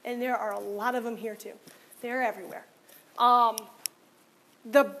Thailand, and there are a lot of them here too. They're everywhere.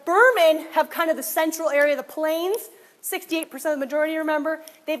 The Burman have kind of the central area, the plains, 68% of the majority, remember.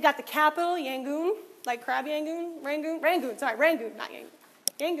 They've got the capital, Yangon, like Crab Yangon, Rangoon, sorry, Rangoon, not Yangon.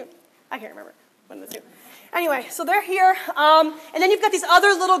 Yangon, I can't remember, one of the two. Anyway, so they're here, and then you've got these other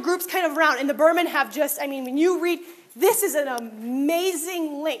little groups kind of around, and the Burman have just, I mean, when you read, this is an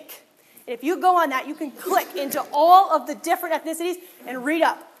amazing link. And if you go on that, you can click into all of the different ethnicities and read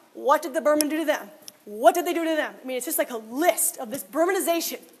up. What did the Burman do to them? What did they do to them? I mean, it's just like a list of this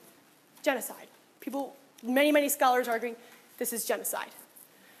Burmanization. Genocide. People, many, many scholars are arguing this is genocide.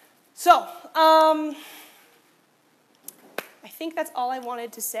 So, I think that's all I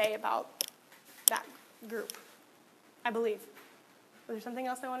wanted to say about that group, I believe. Was there something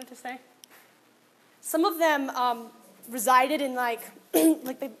else I wanted to say? Some of them resided in like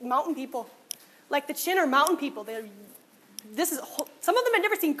the mountain people. Like the Qynne are mountain people. Some of them had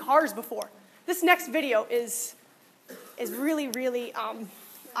never seen cars before. This next video is really, really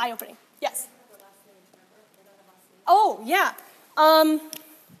eye-opening. Yes? Oh, yeah.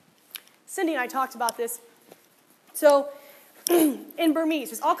 Cindy and I talked about this. So in Burmese,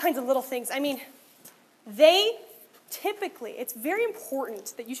 there's all kinds of little things. I mean, they typically, it's very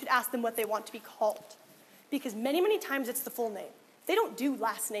important that you should ask them what they want to be called, because many, many times it's the full name. They don't do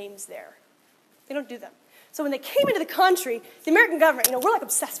last names there. They don't do them. So when they came into the country, the American government, we're like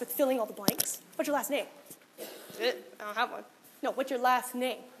obsessed with filling all the blanks. What's your last name? I don't have one. No, what's your last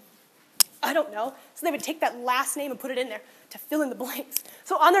name? I don't know. So they would take that last name and put it in there to fill in the blanks.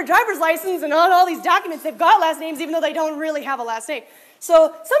 So on their driver's license and on all these documents, they've got last names even though they don't really have a last name. So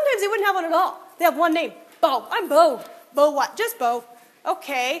sometimes they wouldn't have one at all. They have one name. Bo. I'm Bo. Bo what? Just Bo.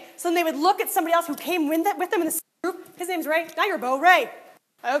 Okay. So then they would look at somebody else who came with them in the group. His name's Ray. Now you're Bo Ray.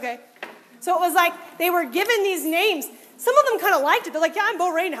 Okay. So it was like they were given these names. Some of them kind of liked it. They're like, yeah, I'm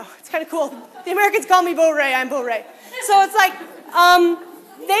Bo Ray now. It's kind of cool. The Americans call me Bo Ray. I'm Bo Ray. So it's like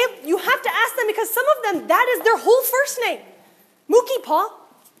you have to ask them, because some of them, that is their whole first name. Mookie Paul,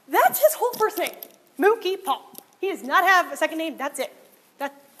 that's his whole first name. Mookie Paul. He does not have a second name. That's it.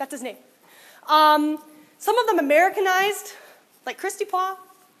 That's his name. Some of them Americanized, like Christy Paul.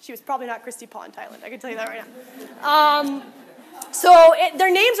 She was probably not Christy Paul in Thailand. I can tell you that right now.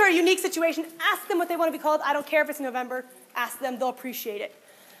 Their names are a unique situation. Ask them what they want to be called. I don't care if it's November. Ask them. They'll appreciate it.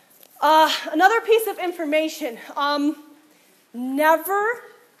 Another piece of information. Never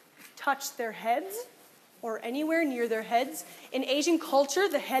touch their heads or anywhere near their heads. In Asian culture,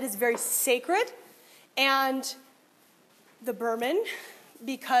 the head is very sacred. And the Burman,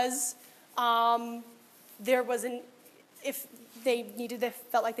 because if they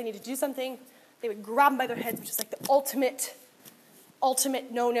felt like they needed to do something, they would grab them by their heads, which is like the ultimate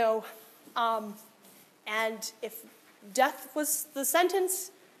no-no. And if death was the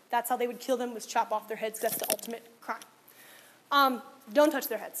sentence, that's how they would kill them, was chop off their heads. That's the ultimate crime. Don't touch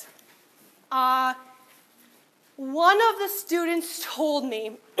their heads. One of the students told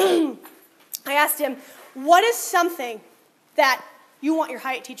me, I asked him, what is something that you want your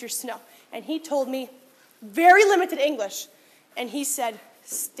Hiatt teachers to know? And he told me, very limited English, and he said,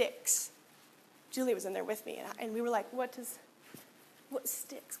 sticks. Julie was in there with me, and we were like, what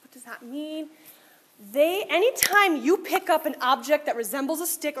sticks? What does that mean? Anytime you pick up an object that resembles a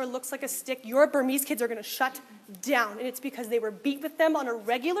stick or looks like a stick, your Burmese kids are going to shut down. And it's because they were beat with them on a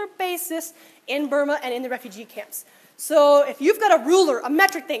regular basis in Burma and in the refugee camps. So if you've got a ruler, a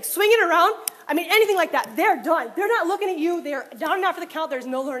metric thing, swing it around, I mean, anything like that, they're done. They're not looking at you. They're down and out for the count. There's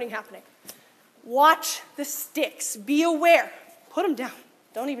no learning happening. Watch the sticks. Be aware. Put them down.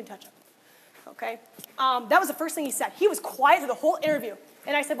 Don't even touch them. Okay? That was the first thing he said. He was quiet through the whole interview.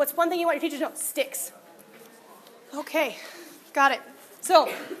 And I said, what's one thing you want your teachers to know? Sticks. Okay, got it. So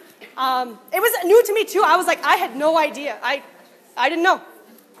it was new to me, too. I was like, I had no idea. I didn't know.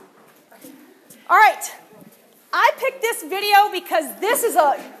 All right. I picked this video because this is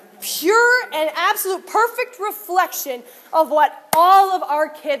a pure and absolute perfect reflection of what all of our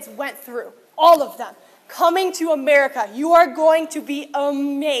kids went through. All of them. Coming to America. You are going to be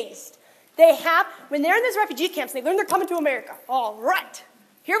amazed. When they're in these refugee camps, they learn they're coming to America. All right.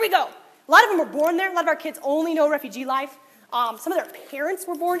 Here we go. A lot of them were born there. A lot of our kids only know refugee life. Some of their parents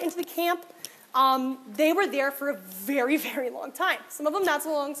were born into the camp. They were there for a very, very long time. Some of them not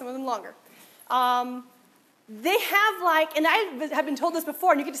so long, some of them longer. They have and I have been told this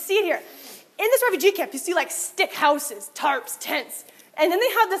before, and you get to see it here. In this refugee camp, you see stick houses, tarps, tents. And then they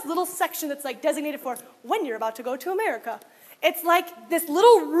have this little section that's designated for when you're about to go to America. It's like this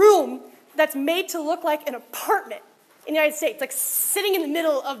little room that's made to look like an apartment in the United States, sitting in the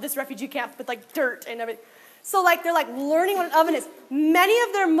middle of this refugee camp with dirt and everything. So they're learning what an oven is. Many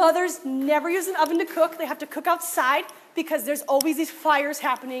of their mothers never use an oven to cook. They have to cook outside because there's always these fires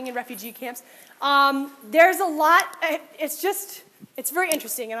happening in refugee camps. There's a lot. It's very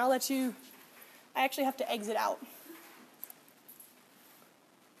interesting, and I'll let you. I actually have to exit out.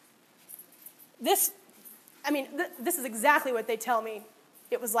 This is exactly what they tell me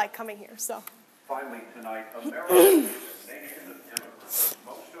it was like coming here. So. Finally tonight, America is a nation of immigrants.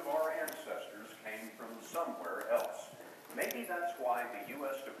 Most of our ancestors came from somewhere else. Maybe that's why the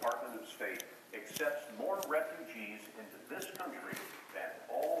U.S. Department of State accepts more refugees into this country than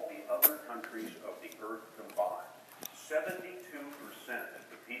all the other countries of the earth combined. 72% of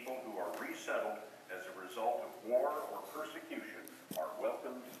the people who are resettled as a result of war or persecution are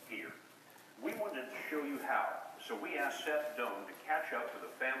welcomed here. We wanted to show you how, so we asked Seth Doan to catch up with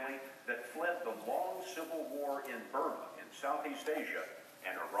a family that fled the long civil war in Burma in Southeast Asia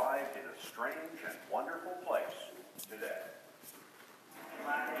and arrived in a strange and wonderful place today.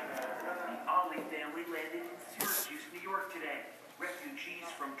 The Ali family landed in Syracuse, New York today. Refugees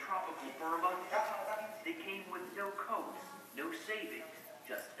from tropical Burma. They came with no coats, no savings,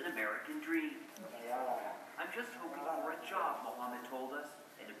 just an American dream. I'm just hoping for a job, Mohammed told us,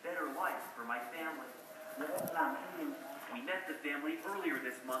 and a better life for my family. We met the family earlier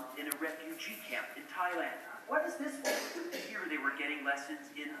this month in a refugee camp in Thailand. What is this for? Here they were getting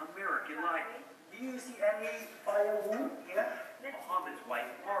lessons in American life. Do you see any firewood here? Mohammed's wife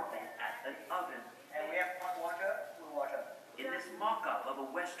marveled at an oven. And we have hot water, cool water. In this mock-up of a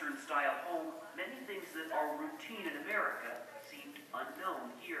Western-style home, many things that are routine in America seemed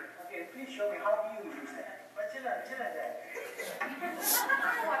unknown here. Okay, please show me how you use that.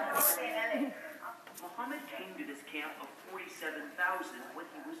 Mohammed came to this camp of 47,000 when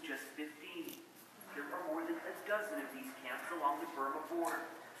he was just 15. There are more than a dozen of these camps along the Burma border.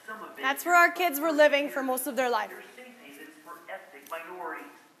 Some of them. That's where our kids were living for most of their life. They're safe havens for ethnic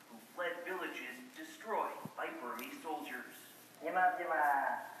minorities who fled villages destroyed by Burmese soldiers. When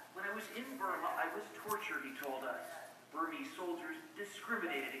I was in Burma, I was tortured, he told us. Burmese soldiers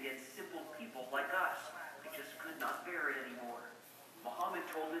discriminated against simple people like us. I just could not bear it anymore. Mohammed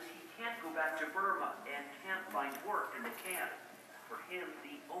told us he can't go back to Burma and can't find work in the camp. For him,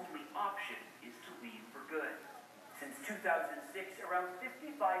 the only option is to leave for good. Since 2006, around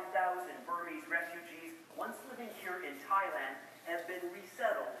 55,000 Burmese refugees once living here in Thailand have been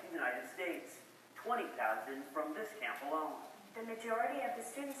resettled to the United States. 20,000 from this camp alone. The majority of the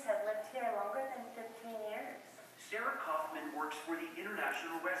students have lived here longer than 15 years. Sarah Kaufman works for the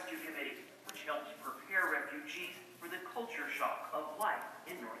International Rescue Committee, which helps prepare refugees for the culture shock of life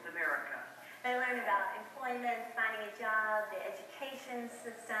in North America. They learn about employment, finding a job, the education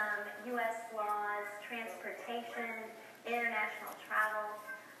system, U.S. laws, transportation, international travel,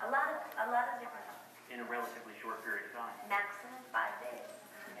 a lot of different things. In a relatively short period of time. Maximum 5 days.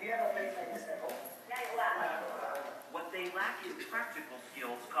 Do you have a place like this at home? What they lack in practical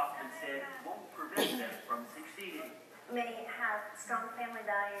skills, Kaufman said, won't prevent them from succeeding. Many have strong family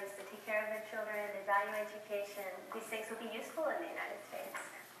values to take care of their children, they value education. These things will be useful in the United States.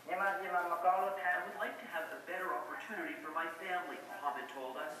 I would like to have a better opportunity for my family, Mohammed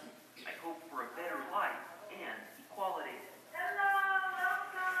told us. I hope for a better life and equality.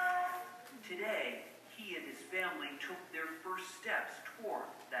 Today, he and his family took their first steps toward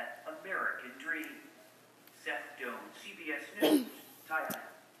that American dream. Seth Doan, CBS News, Thailand.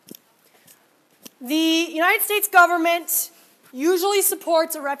 The United States government usually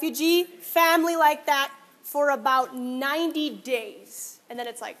supports a refugee family like that for about 90 days. And then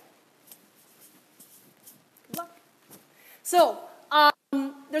it's like, good luck. So,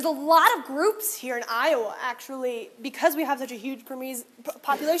 there's a lot of groups here in Iowa, actually, because we have such a huge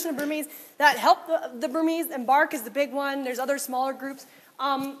population of Burmese that help the Burmese, and Bark is the big one. There's other smaller groups.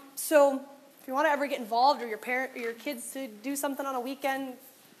 So if you want to ever get involved, or your kids to do something on a weekend,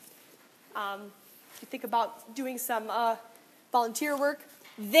 you think about doing some volunteer work.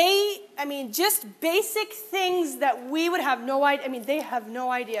 Just basic things that we would have no idea. They have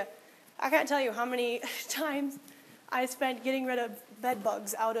no idea. I can't tell you how many times I spent getting rid of bed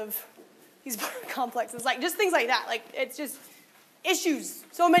bugs out of these complexes. Like, just things like that. Like, it's just issues.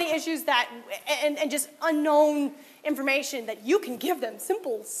 So many issues that, and just unknown information that you can give them.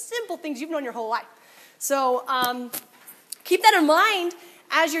 Simple things you've known your whole life. So keep that in mind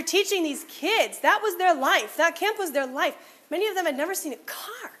as you're teaching these kids. That was their life. That camp was their life. Many of them had never seen a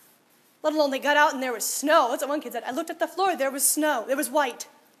car, let alone they got out and there was snow. That's what one kid said. I looked at the floor, there was snow. There was white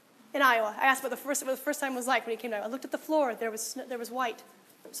in Iowa. I asked what the first time was like when he came down. I looked at the floor, there was white.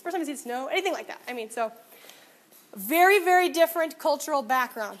 It was the first time I'd seen snow, anything like that. So very, very different cultural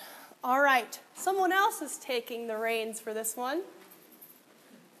background. All right, someone else is taking the reins for this one.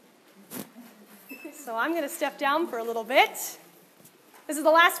 So I'm going to step down for a little bit. This is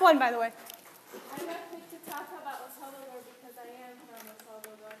the last one, by the way. I got picked to talk about El Salvador because I am from El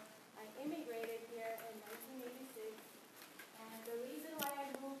Salvador. I immigrated here in 1986, and the reason why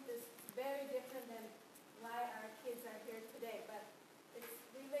I moved is very different than why our kids are here today, but it's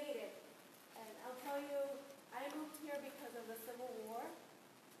related. And I'll tell you, I moved here because of the Civil War.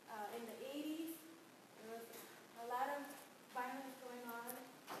 In the 80s, there was a lot of violence going on.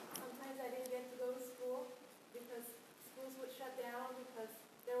 Sometimes I didn't get to go to school because schools would shut down because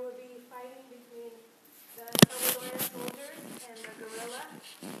there would be fighting between the Salvadorian soldiers and the guerrilla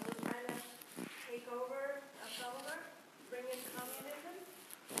who was trying to take over El Salvador, bring in communism.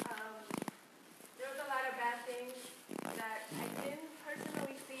 There was a lot of bad things that I didn't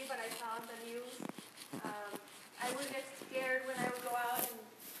personally see, but I saw on the news. I would get scared when I would go out and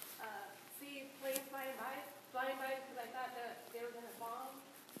see planes flying by because I thought that they were going to bomb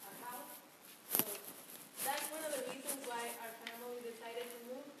our house. So that's one of the reasons why our family decided to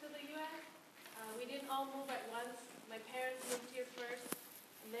move to the U.S. We didn't all move at once. My parents moved here first,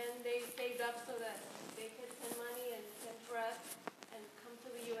 and then they saved up so that they could send money and send for us and come to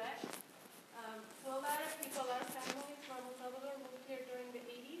the U.S. So a lot of people, a lot of families from El Salvador moved here during the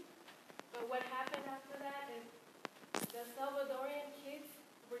 80s. But what happened after that is the Salvadorian kids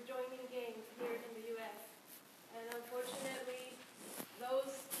were joining gangs here in the U.S. And unfortunately,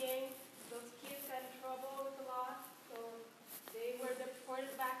 those gangs, those kids got in trouble with the law, so they were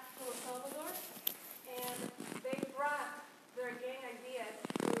deported back to El Salvador, and they brought their gang ideas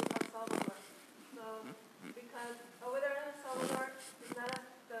to El Salvador. So, because over there in El Salvador,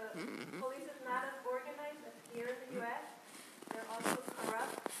 the police is not as organized as here in the U.S. They're also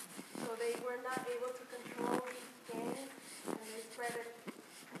corrupt, so they were not able to control these gangs, and they spread it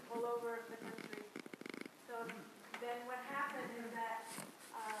all over the country. So then what happened is that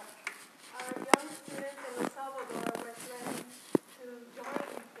our young students in El Salvador were threatening to join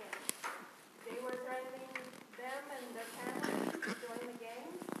these gangs. They were threatening them and their families to join the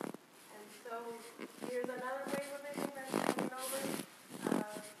gangs. And so here's another wave of immigrants coming over.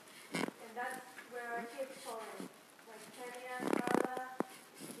 And that's where our kids fall in. Like Tania, Carla,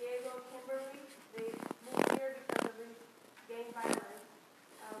 Diego, Kimberly, they moved here because of this gang violence.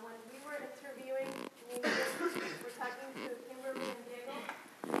 When we were interviewing, we're talking to Kimberly and Diego,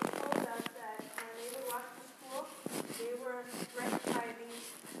 they told us that when they would walk to school, they were threatened by these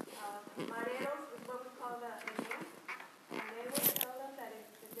mareros, is what we call the gangs. And they would tell them that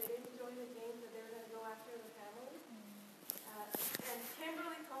if they didn't join the gangs, that they were going to go after the family. And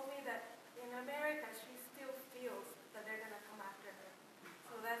Kimberly told me that in America, she still feels that they're going to come after her.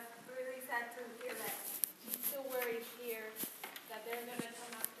 So that's really sad to hear that she's still worried here that they're going to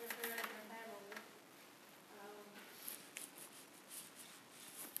come after her and her family.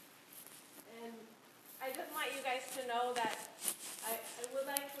 And I just want you guys to know that I would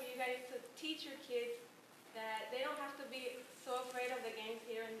like for you guys to teach your kids that they don't have to be so afraid of the gangs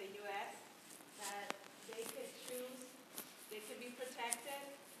here in the U.S., that they could choose, they could be protected,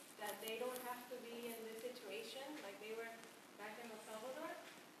 that they don't have to be in this situation like they were back in El Salvador.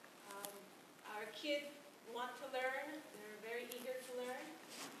 Our kids want to learn. They're very eager to learn.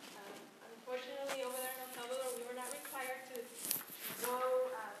 Unfortunately, over there in El Salvador, we were not required to go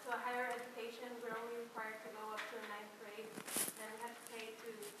to a higher education. We're only required to go up to the 9th grade. Then we have to pay to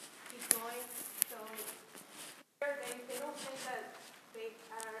keep going. So they don't think that they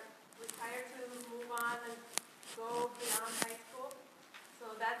are required to move on and go beyond high school.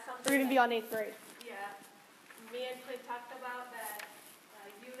 So that's something. Or even beyond 8th grade. Yeah. Me and Clint talked about that.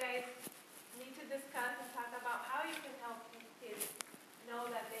 You guys need to discuss and talk about how you can help these kids know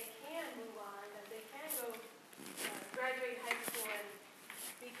that they can move on, that they can go graduate high school and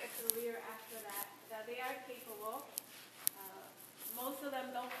seek a career after that, that they are capable. Most of them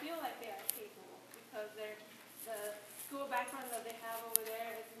don't feel like they are capable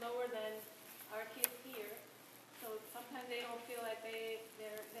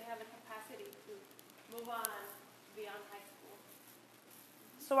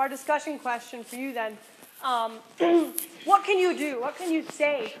So our discussion question for you then, what can you do? What can you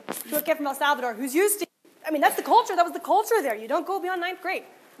say to a kid from El Salvador who's used to, I mean, that's the culture. That was the culture there. You don't go beyond 9th grade.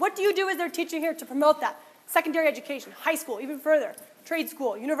 What do you do as their teacher here to promote that? Secondary education, high school, even further, trade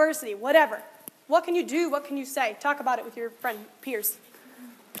school, university, whatever. What can you do? What can you say? Talk about it with your peers.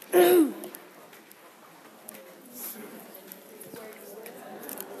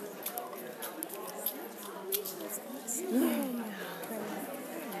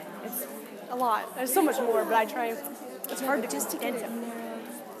 It's a lot. There's so much more, but I try. It's hard to just narrow down.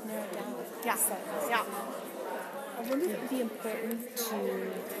 Yeah. Yeah. I wonder if it would be important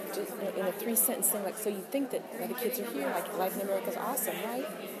to, just in a 3-sentence thing, like, so you think that the kids are here, like, life in America is awesome, right?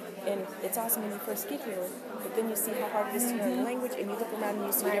 And it's awesome when you first get here, but then you see how hard it is to learn the language, and you look around and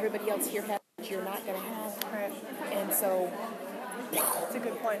you see what everybody else here has that you're not going to have. Right. And so... That's a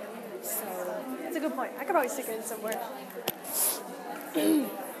good point. That's a good point. I could probably stick it in somewhere.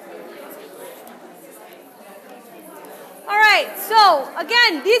 All right, so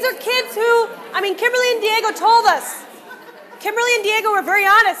again, these are kids who, Kimberly and Diego told us. Kimberly and Diego were very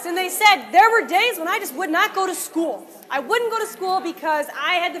honest, and they said, there were days when I just would not go to school. I wouldn't go to school because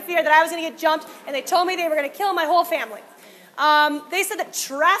I had the fear that I was going to get jumped, and they told me they were going to kill my whole family. They said that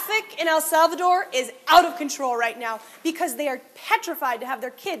traffic in El Salvador is out of control right now because they are petrified to have their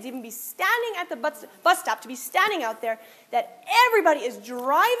kids even be standing at the bus stop, to be standing out there, that everybody is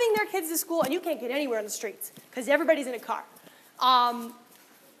driving their kids to school and you can't get anywhere on the streets because everybody's in a car.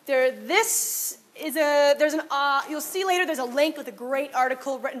 You'll see later there's a link with a great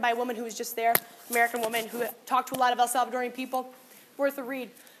article written by a woman who was just there, American woman who talked to a lot of El Salvadorian people. Worth a read.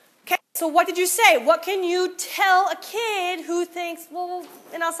 Okay, so what did you say? What can you tell a kid who thinks, well,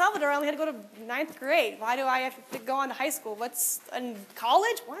 in El Salvador I only had to go to 9th grade. Why do I have to go on to high school? What's in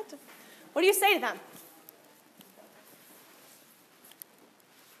college? What? What do you say to them?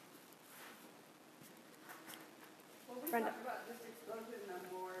 Well, we talked about just exposing them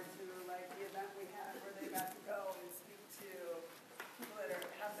more to like the event we had where they got to go and speak to people that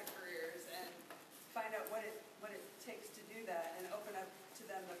have the careers and find out what it takes to do that and open up to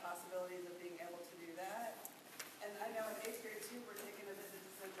them the possibilities of being able to do that. And I know in 8th grade too, we're taking a visit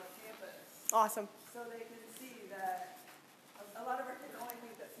to Central Campus. Awesome. So they can see that a lot of our kids only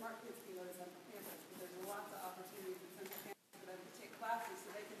think that smart kids can go to Central Campus, but there's lots of opportunities in Central Campus for them to take classes so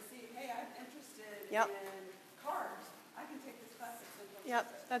they can see, hey, I'm interested in cars. I can take this class at Central Campus. Yep,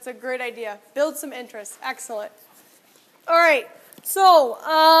 that's a great idea. Build some interest. Excellent. All right, so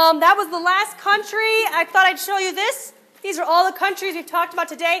that was the last country. I thought I'd show you this. These are all the countries we've talked about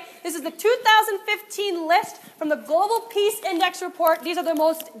today. This is the 2015 list from the Global Peace Index report. These are the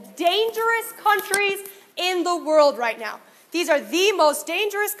most dangerous countries in the world right now. These are the most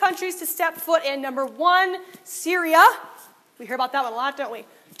dangerous countries to step foot in. Number 1, Syria. We hear about that one a lot, don't we?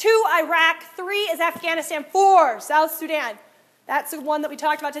 2, Iraq. 3 is Afghanistan. 4, South Sudan. That's the one that we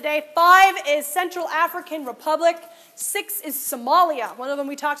talked about today. 5 is Central African Republic. 6 is Somalia, one of them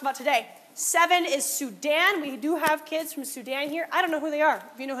we talked about today. 7 is Sudan. We do have kids from Sudan here. I don't know who they are.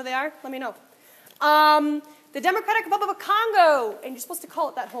 If you know who they are, let me know. The Democratic Republic of Congo, and you're supposed to call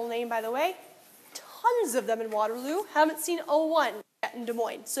it that whole name, by the way. Tons of them in Waterloo. Haven't seen 01 yet in Des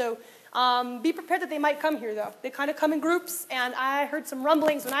Moines. So be prepared that they might come here, though. They kind of come in groups, and I heard some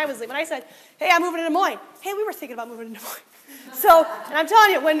rumblings when I said, hey, I'm moving to Des Moines. Hey, we were thinking about moving to Des Moines. So, and I'm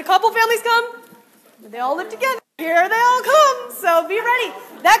telling you, when a couple families come, they all live together. Here they all come, so be ready.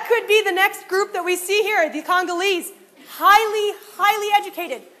 That could be the next group that we see here, the Congolese. Highly, highly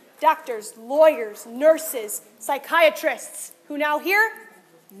educated. Doctors, lawyers, nurses, psychiatrists, who now here,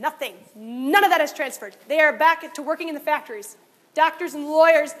 nothing. None of that has transferred. They are back to working in the factories. Doctors and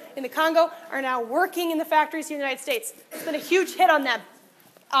lawyers in the Congo are now working in the factories here in the United States. It's been a huge hit on them,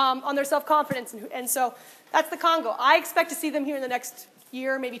 on their self-confidence, and so that's the Congo. I expect to see them here in the next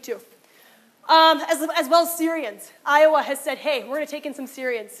year, maybe 2. As well as Syrians. Iowa has said, hey, we're going to take in some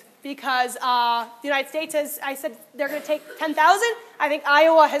Syrians because the United States has, I said they're going to take 10,000. I think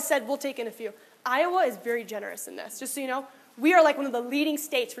Iowa has said we'll take in a few. Iowa is very generous in this, just so you know. We are like one of the leading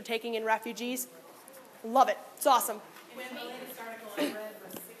states for taking in refugees. Love it. It's awesome. And the latest article I read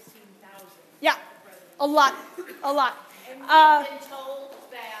was 16,000. Yeah, a lot, a lot. And we've been told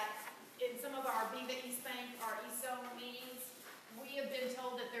that in some of our Viva East Bank, our ESO meetings, we have been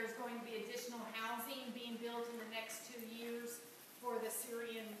told that there's going to be additional housing being built in the next 2 years for the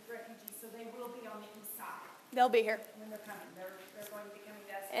Syrian refugees, so they will be on the east side. They'll be here. When they're coming, they're going to be coming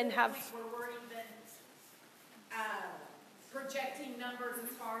to us. And have... We're even projecting numbers as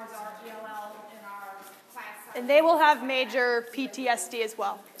far as our ELL and our class size. And they will have major PTSD as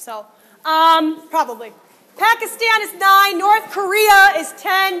well, so probably. Pakistan is 9. North Korea is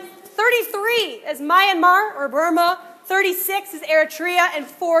 10. 33 is Myanmar or Burma. 36 is Eritrea. And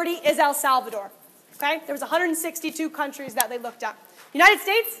 40 is El Salvador. Okay? There was 162 countries that they looked up. United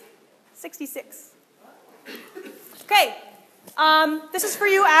States, 66. Okay. This is for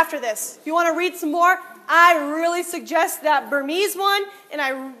you after this. If you want to read some more, I really suggest that Burmese one.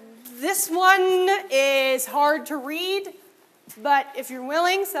 And this one is hard to read. But if you're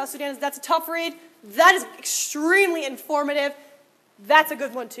willing, South Sudan, that's a tough read. That is extremely informative. That's a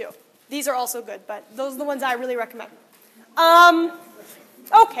good one too. These are also good, but those are the ones I really recommend.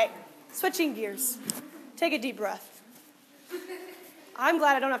 Okay, switching gears. Take a deep breath. I'm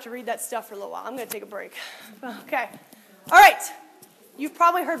glad I don't have to read that stuff for a little while. I'm going to take a break. Okay. All right. You've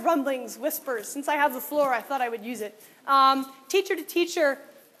probably heard rumblings, whispers. Since I have the floor, I thought I would use it. Teacher to Teacher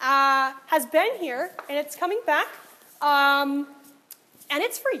has been here, and it's coming back. And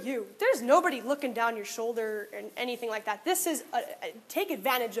it's for you. There's nobody looking down your shoulder and anything like that. This is, take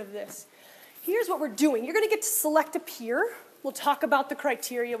advantage of this. Here's what we're doing. You're going to get to select a peer. We'll talk about the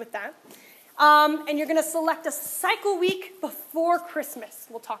criteria with that. And you're going to select a cycle week before Christmas.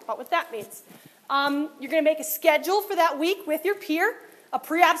 We'll talk about what that means. You're going to make a schedule for that week with your peer, a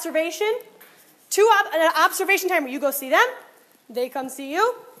pre-observation, an observation time where you go see them, they come see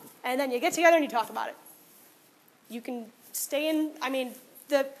you, and then you get together and you talk about it. You can stay in,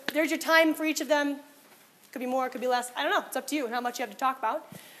 there's your time for each of them. Could be more, could be less. I don't know. It's up to you and how much you have to talk about.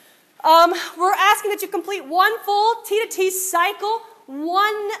 We're asking that you complete one full T-to-T cycle,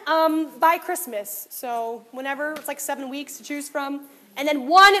 one by Christmas. So whenever, it's like 7 weeks to choose from. And then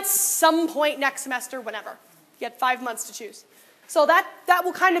one at some point next semester, whenever. You get 5 months to choose. So that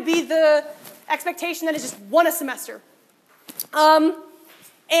will kind of be the expectation that it's just one a semester.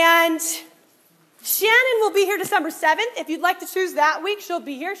 And Shannon will be here December 7th. If you'd like to choose that week, she'll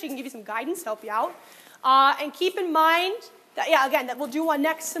be here. She can give you some guidance, help you out. And keep in mind that, that we'll do one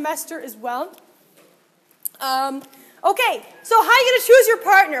next semester as well. Okay, so how are you going to choose your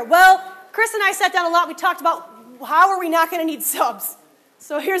partner? Well, Chris and I sat down a lot. We talked about how are we not going to need subs.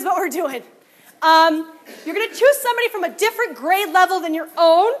 So here's what we're doing. You're going to choose somebody from a different grade level than your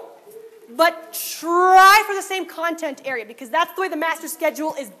own, but try for the same content area, because that's the way the master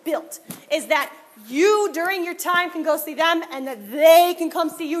schedule is built, is that you, during your time, can go see them, and that they can come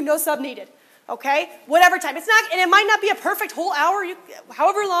see you, no sub needed. Okay? Whatever time. It's not, and it might not be a perfect whole hour,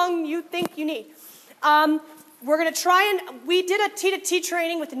 however long you think you need. We're going to try and, we did a T-to-T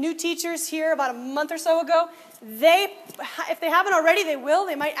training with the new teachers here about a month or so ago. If they haven't already, they will.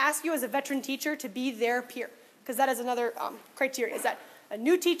 They might ask you as a veteran teacher to be their peer, because that is another criteria, is that a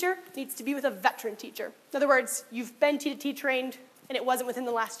new teacher needs to be with a veteran teacher. In other words, you've been T-to-T trained, and it wasn't within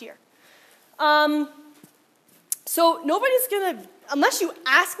the last year. So nobody's going to, unless you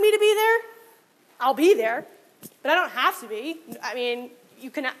ask me to be there, I'll be there, but I don't have to be. I mean,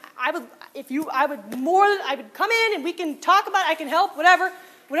 you can, I would come in and we can talk about it, I can help, whatever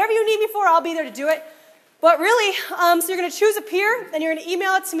you need me for, I'll be there to do it. But really, so you're going to choose a peer, and you're going to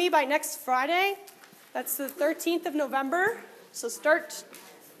email it to me by next Friday. That's the 13th of November. So start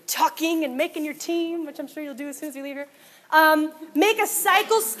talking and making your team, which I'm sure you'll do as soon as you leave here. Make a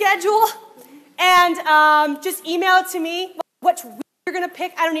cycle schedule, and just email it to me. Which week you're going to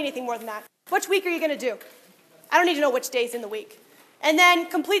pick, I don't need anything more than that. Which week are you going to do? I don't need to know which days in the week. And then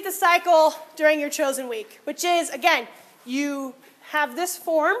complete the cycle during your chosen week, which is, again, you have this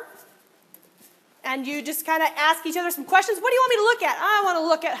form, and you just kind of ask each other some questions. What do you want me to look at? I want to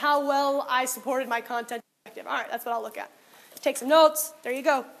look at how well I supported my content objective. All right, that's what I'll look at. Take some notes. There you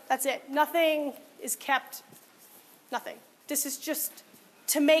go. That's it. Nothing is kept. Nothing. This is just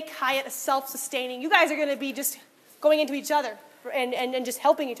to make Hiatt a self-sustaining. You guys are going to be just going into each other and just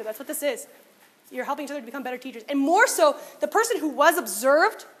helping each other. That's what this is. You're helping each other to become better teachers. And more so, the person who was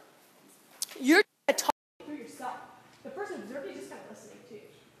observed, you're talking through yourself. The person observed is just kind of listening to you.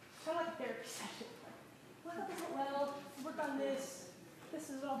 It's kind of like a therapy session. Well, that doesn't well, work on this. This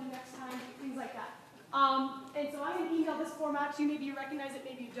is what I'll do next time, things like that. And so I'm going to email this format to you. Maybe you recognize it,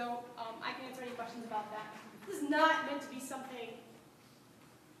 maybe you don't. I can answer any questions about that. This is not meant to be something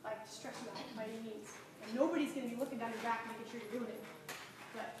like to stress you out by any means. And nobody's going to be looking down your back making sure you're doing it.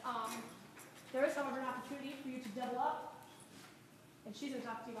 But there is, however, an opportunity for you to double up. And she's going to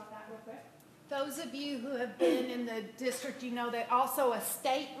talk to you about that real quick. Those of you who have been in the district, you know that also a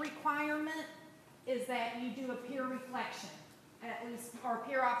state requirement is that you do a peer reflection, at least, or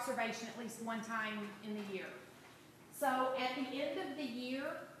peer observation at least one time in the year. So at the end of the year,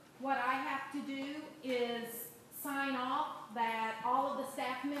 what I have to do is sign off that all of the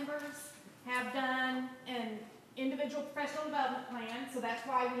staff members have done an individual professional development plan, so that's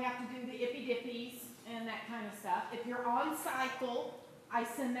why we have to do the ippy-dippies and that kind of stuff. If you're on cycle, I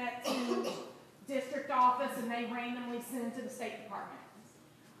send that to district office and they randomly send to the State Department.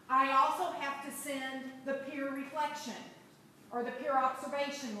 I also have to send the peer reflection or the peer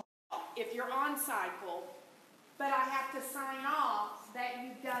observation if you're on cycle, but I have to sign off that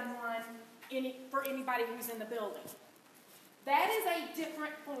you've done one for anybody who's in the building. That is a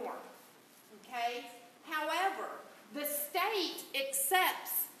different form, okay? However, the state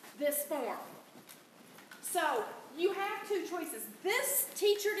accepts this form. So you have two choices. This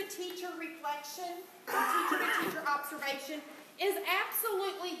teacher-to-teacher reflection and teacher-to-teacher observation is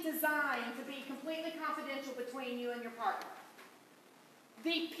absolutely designed to be completely confidential between you and your partner.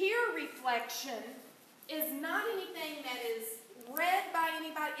 The peer reflection is not anything that is read by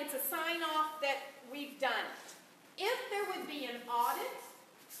anybody. It's a sign-off that we've done it. If there would be an audit,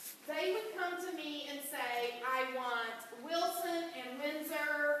 they would come to me and say, I want Wilson and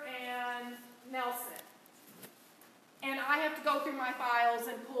Windsor and Nelson. And I have to go through my files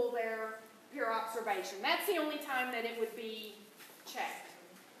and pull their peer observation. That's the only time that it would be checked.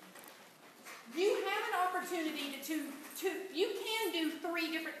 You have an opportunity you can do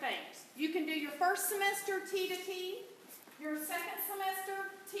 3 different things. You can do your first semester T to T, your second semester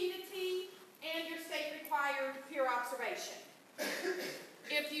T to T, and your state required peer observation,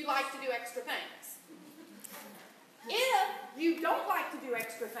 if you like to do extra things. If you don't like to do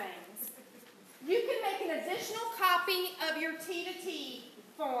extra things, you can make an additional copy of your T to T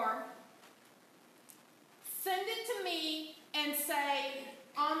form, send it to me, and say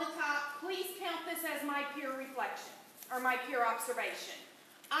on the top, please count this as my peer reflection or my peer observation.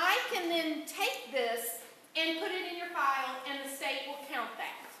 I can then take this and put it in your file, and the state will count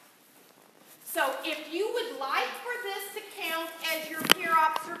that. So if you would like for this to count as your peer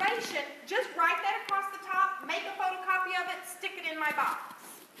observation, just write that across the top, make a photocopy of it, stick it in my box.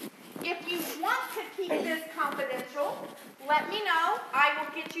 If you want to keep this confidential, let me know. I will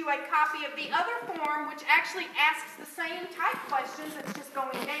get you a copy of the other form, which actually asks the same type questions. It's just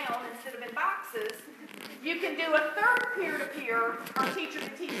going down instead of in boxes. You can do a third peer-to-peer or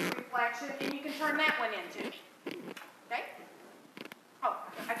teacher-to-teacher reflection, and you can turn that one into me. Okay? Oh,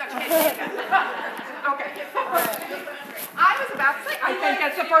 I thought you had to say that. Okay. I was about to say, I think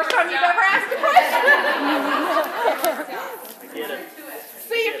that's the first time you've ever asked a question.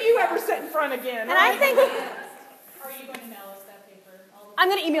 See if you ever sit in front again. And I think... Are you going to mail us that paper? I'm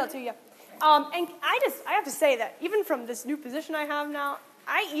going to email it to you. And I have to say that even from this new position I have now,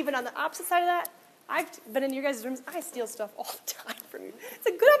 even on the opposite side of that, I've been in your guys' rooms, I steal stuff all the time from you. It's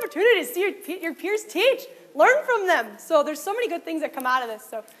a good opportunity to see your peers teach. Learn from them. So there's so many good things that come out of this.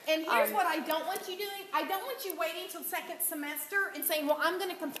 So, and here's what I don't want you doing. I don't want you waiting until second semester and saying, well, I'm going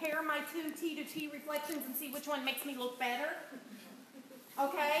to compare my 2 T-to-T reflections and see which one makes me look better.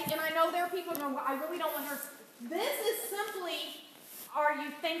 Okay? And I know there are people going, well, I really don't want her. This is simply, are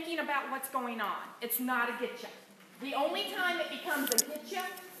you thinking about what's going on? It's not a getcha. The only time it becomes a getcha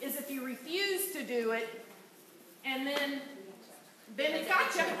is if you refuse to do it, and then it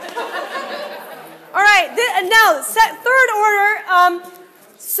gotcha. All right, now, third order.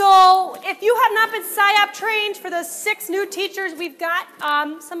 So if you have not been SIOP trained for the 6 new teachers we've got,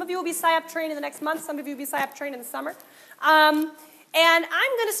 some of you will be SIOP trained in the next month, some of you will be SIOP trained in the summer. And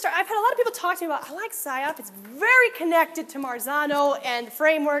I'm going to start, I've had a lot of people talk to me about, I like SIOP, it's very connected to Marzano and the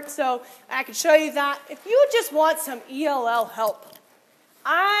framework, so I can show you that. If you just want some ELL help,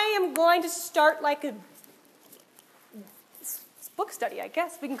 I am going to start like a book study, I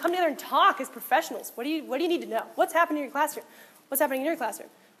guess. We can come together and talk as professionals. What do you need to know? What's happening in your classroom? What's happening in your classroom?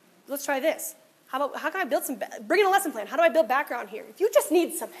 Let's try this. How can I build bring in a lesson plan? How do I build background here? If you just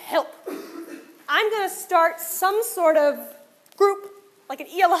need some help, I'm going to start some sort of group, like an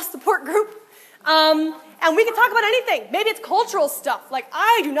ELL support group, and we can talk about anything. Maybe it's cultural stuff. Like,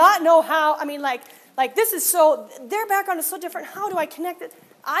 I do not know how, this is so, their background is so different. How do I connect it?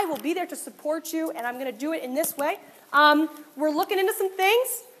 I will be there to support you, and I'm going to do it in this way. We're looking into some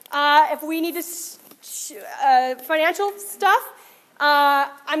things. If we need to, financial stuff,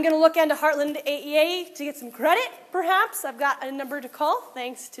 I'm going to look into Heartland AEA to get some credit, perhaps. I've got a number to call,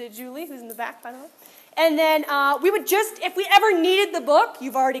 thanks to Julie, who's in the back, by the way. And then we would just, if we ever needed the book,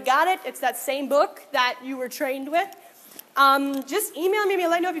 you've already got it. It's that same book that you were trained with. Just email me and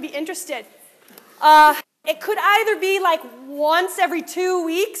let me know if you'd be interested. It could either be like once every 2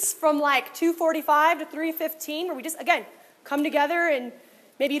 weeks from like 2:45 to 3:15, where we just, again, come together, and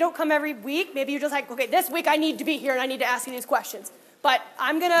maybe you don't come every week. Maybe you're just like, okay, this week I need to be here and I need to ask you these questions. But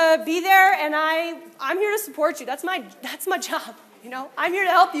I'm going to be there, and I'm here to support you. That's my job, you know. I'm here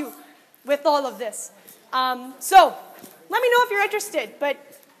to help you with all of this. So let me know if you're interested, but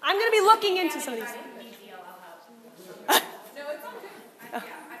I'm going to be looking into some of these.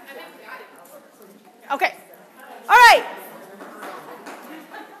 Okay. All right.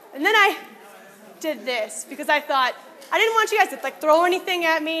 And then I did this because I thought, I didn't want you guys to like throw anything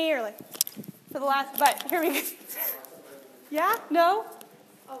at me or like for the last, but here we go. Yeah? No?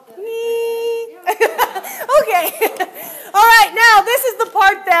 Me? Okay. All right, now this is the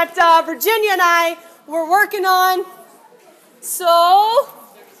part that Virginia and I were working on. So,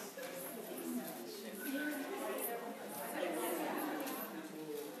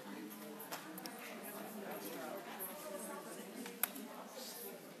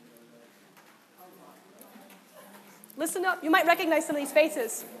 listen up. You might recognize some of these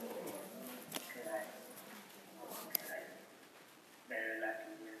faces.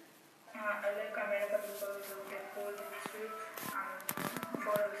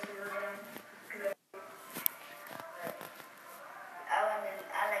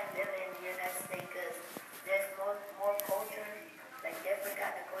 I like living in the United States because there's more cultures, like different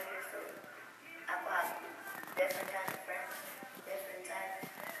kind of cultures. So I've got different kinds of friends, different types.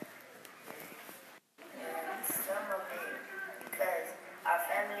 And some of it because our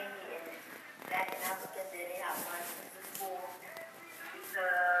family back in Africa they didn't have money for school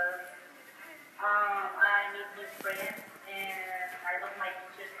because I need new friends and I love my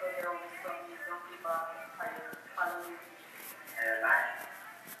teachers because they're always from young people follow me.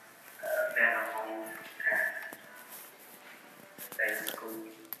 Then I'm home and stay in school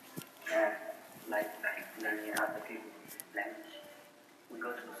and like learning other people's language. We go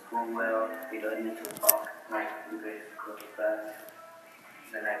to school well, we don't need to talk, like we go to class,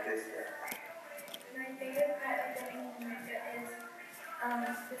 then I guess My favorite part of living in America is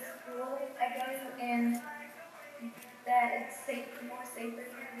the school, I guess, and that it's more safer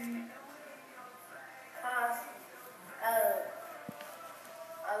for me. Cause I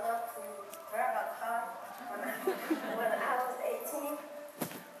love to drive a car when I was 18,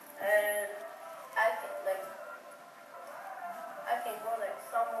 and I can go like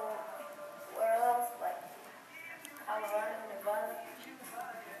somewhere else, like Colorado, Nevada.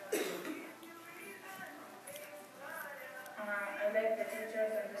 I like the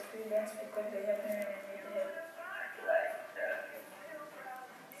teachers and the students because they help me when I need help. like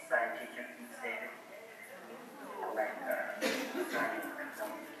science teacher said, like science and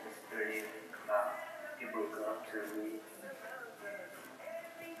some history about people go up to me.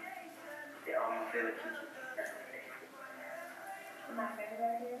 They are my favorite teachers. My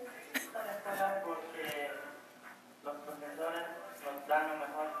favorite is Porque los profesores nos dan lo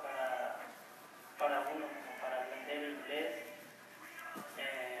mejor para uno, para aprender inglés,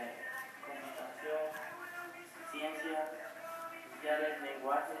 comunicación, ciencia, sociales,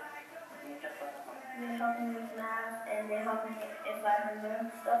 lenguaje, muchas cosas más. they help me with math and they help me if I don't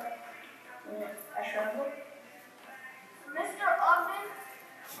learn stuff when I struggle. Mr. Ogden,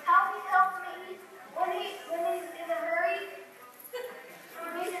 how he helps me when he's in a hurry.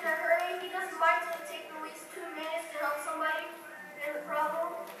 When he's in a hurry, he doesn't like to take at least 2 minutes to help somebody in a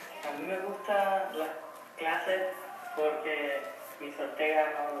problem. A mí me gustan las clases porque mi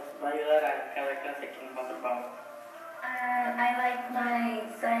Ortega nos va a ayudar a cada clase que nos ocupamos. I like my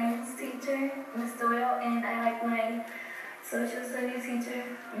science teacher, Miss Doyle, and I like my social studies teacher,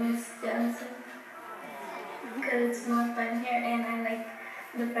 Miss Johnson, because it's more fun here, and I like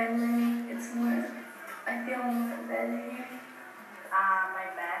the friendly. I feel more better here. My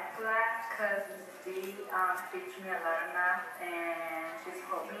math class, because she teach me a lot of math, and she's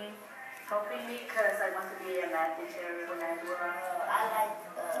helping me because I want to be a math teacher when I grow up. I like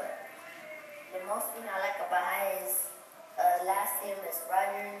the most thing I like about Hiatt is last year Miss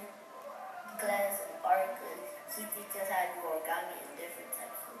Rogers' class in art, because she teaches how to do origami and different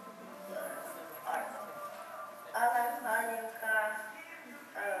types of art. I like Hiatt class.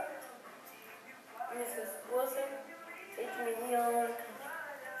 Mrs. Wilson teach me New York.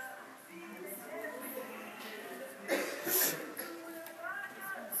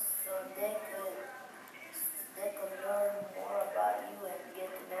 So they could learn more about you and get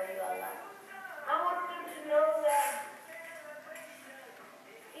to know you a lot. I want them to know that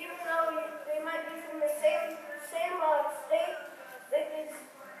even though they might be from the same state,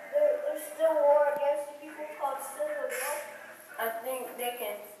 there's still war against the people called Civil War. I think they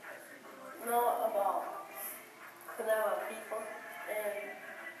can know about clever people and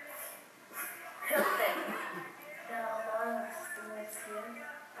help them. There are a lot of students here,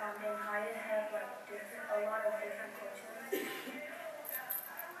 and Hiatt have a lot of different cultures.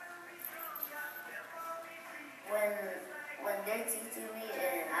 When they're teaching me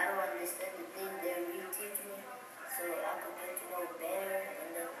and I don't understand the thing, they re-teach me so I can get to know better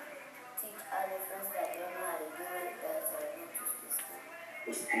and then teach other friends that don't know how to do it. That's what I do to this school.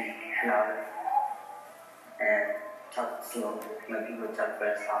 and talk slow when people talk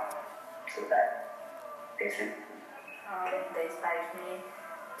very soft so that they should. They inspire me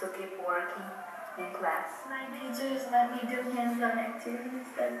to keep working in class. My teachers let me do hands-on activities.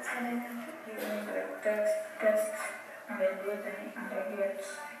 That's what I do. Doing like tests, and I do it and I get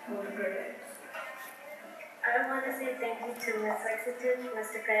good grades. I want to say thank you to Ms. Lexington,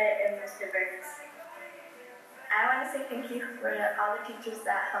 Mr. Pettit, and Mr. Burns. I want to say thank you for all the teachers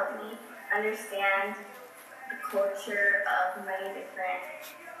that helped me understand the culture of many different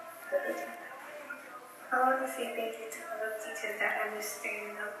religions. I want to say thank you to all the teachers that understand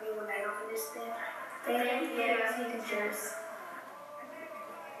and help me when I don't understand. Thank you, teachers.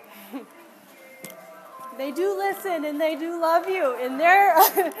 They do listen and they do love you. And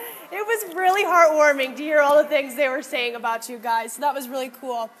it was really heartwarming to hear all the things they were saying about you guys. So that was really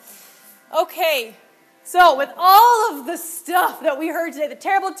cool. Okay, so with all of the stuff that we heard today, the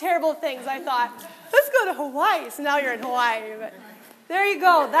terrible, terrible things, I thought, let's go to Hawaii. So now you're in Hawaii. But there you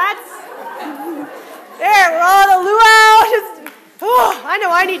go. There, we're all in a luau. I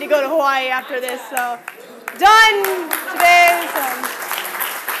know I need to go to Hawaii after this. So done today.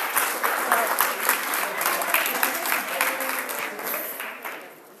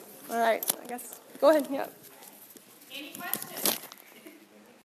 All right, I guess. Go ahead. Yeah. Any questions?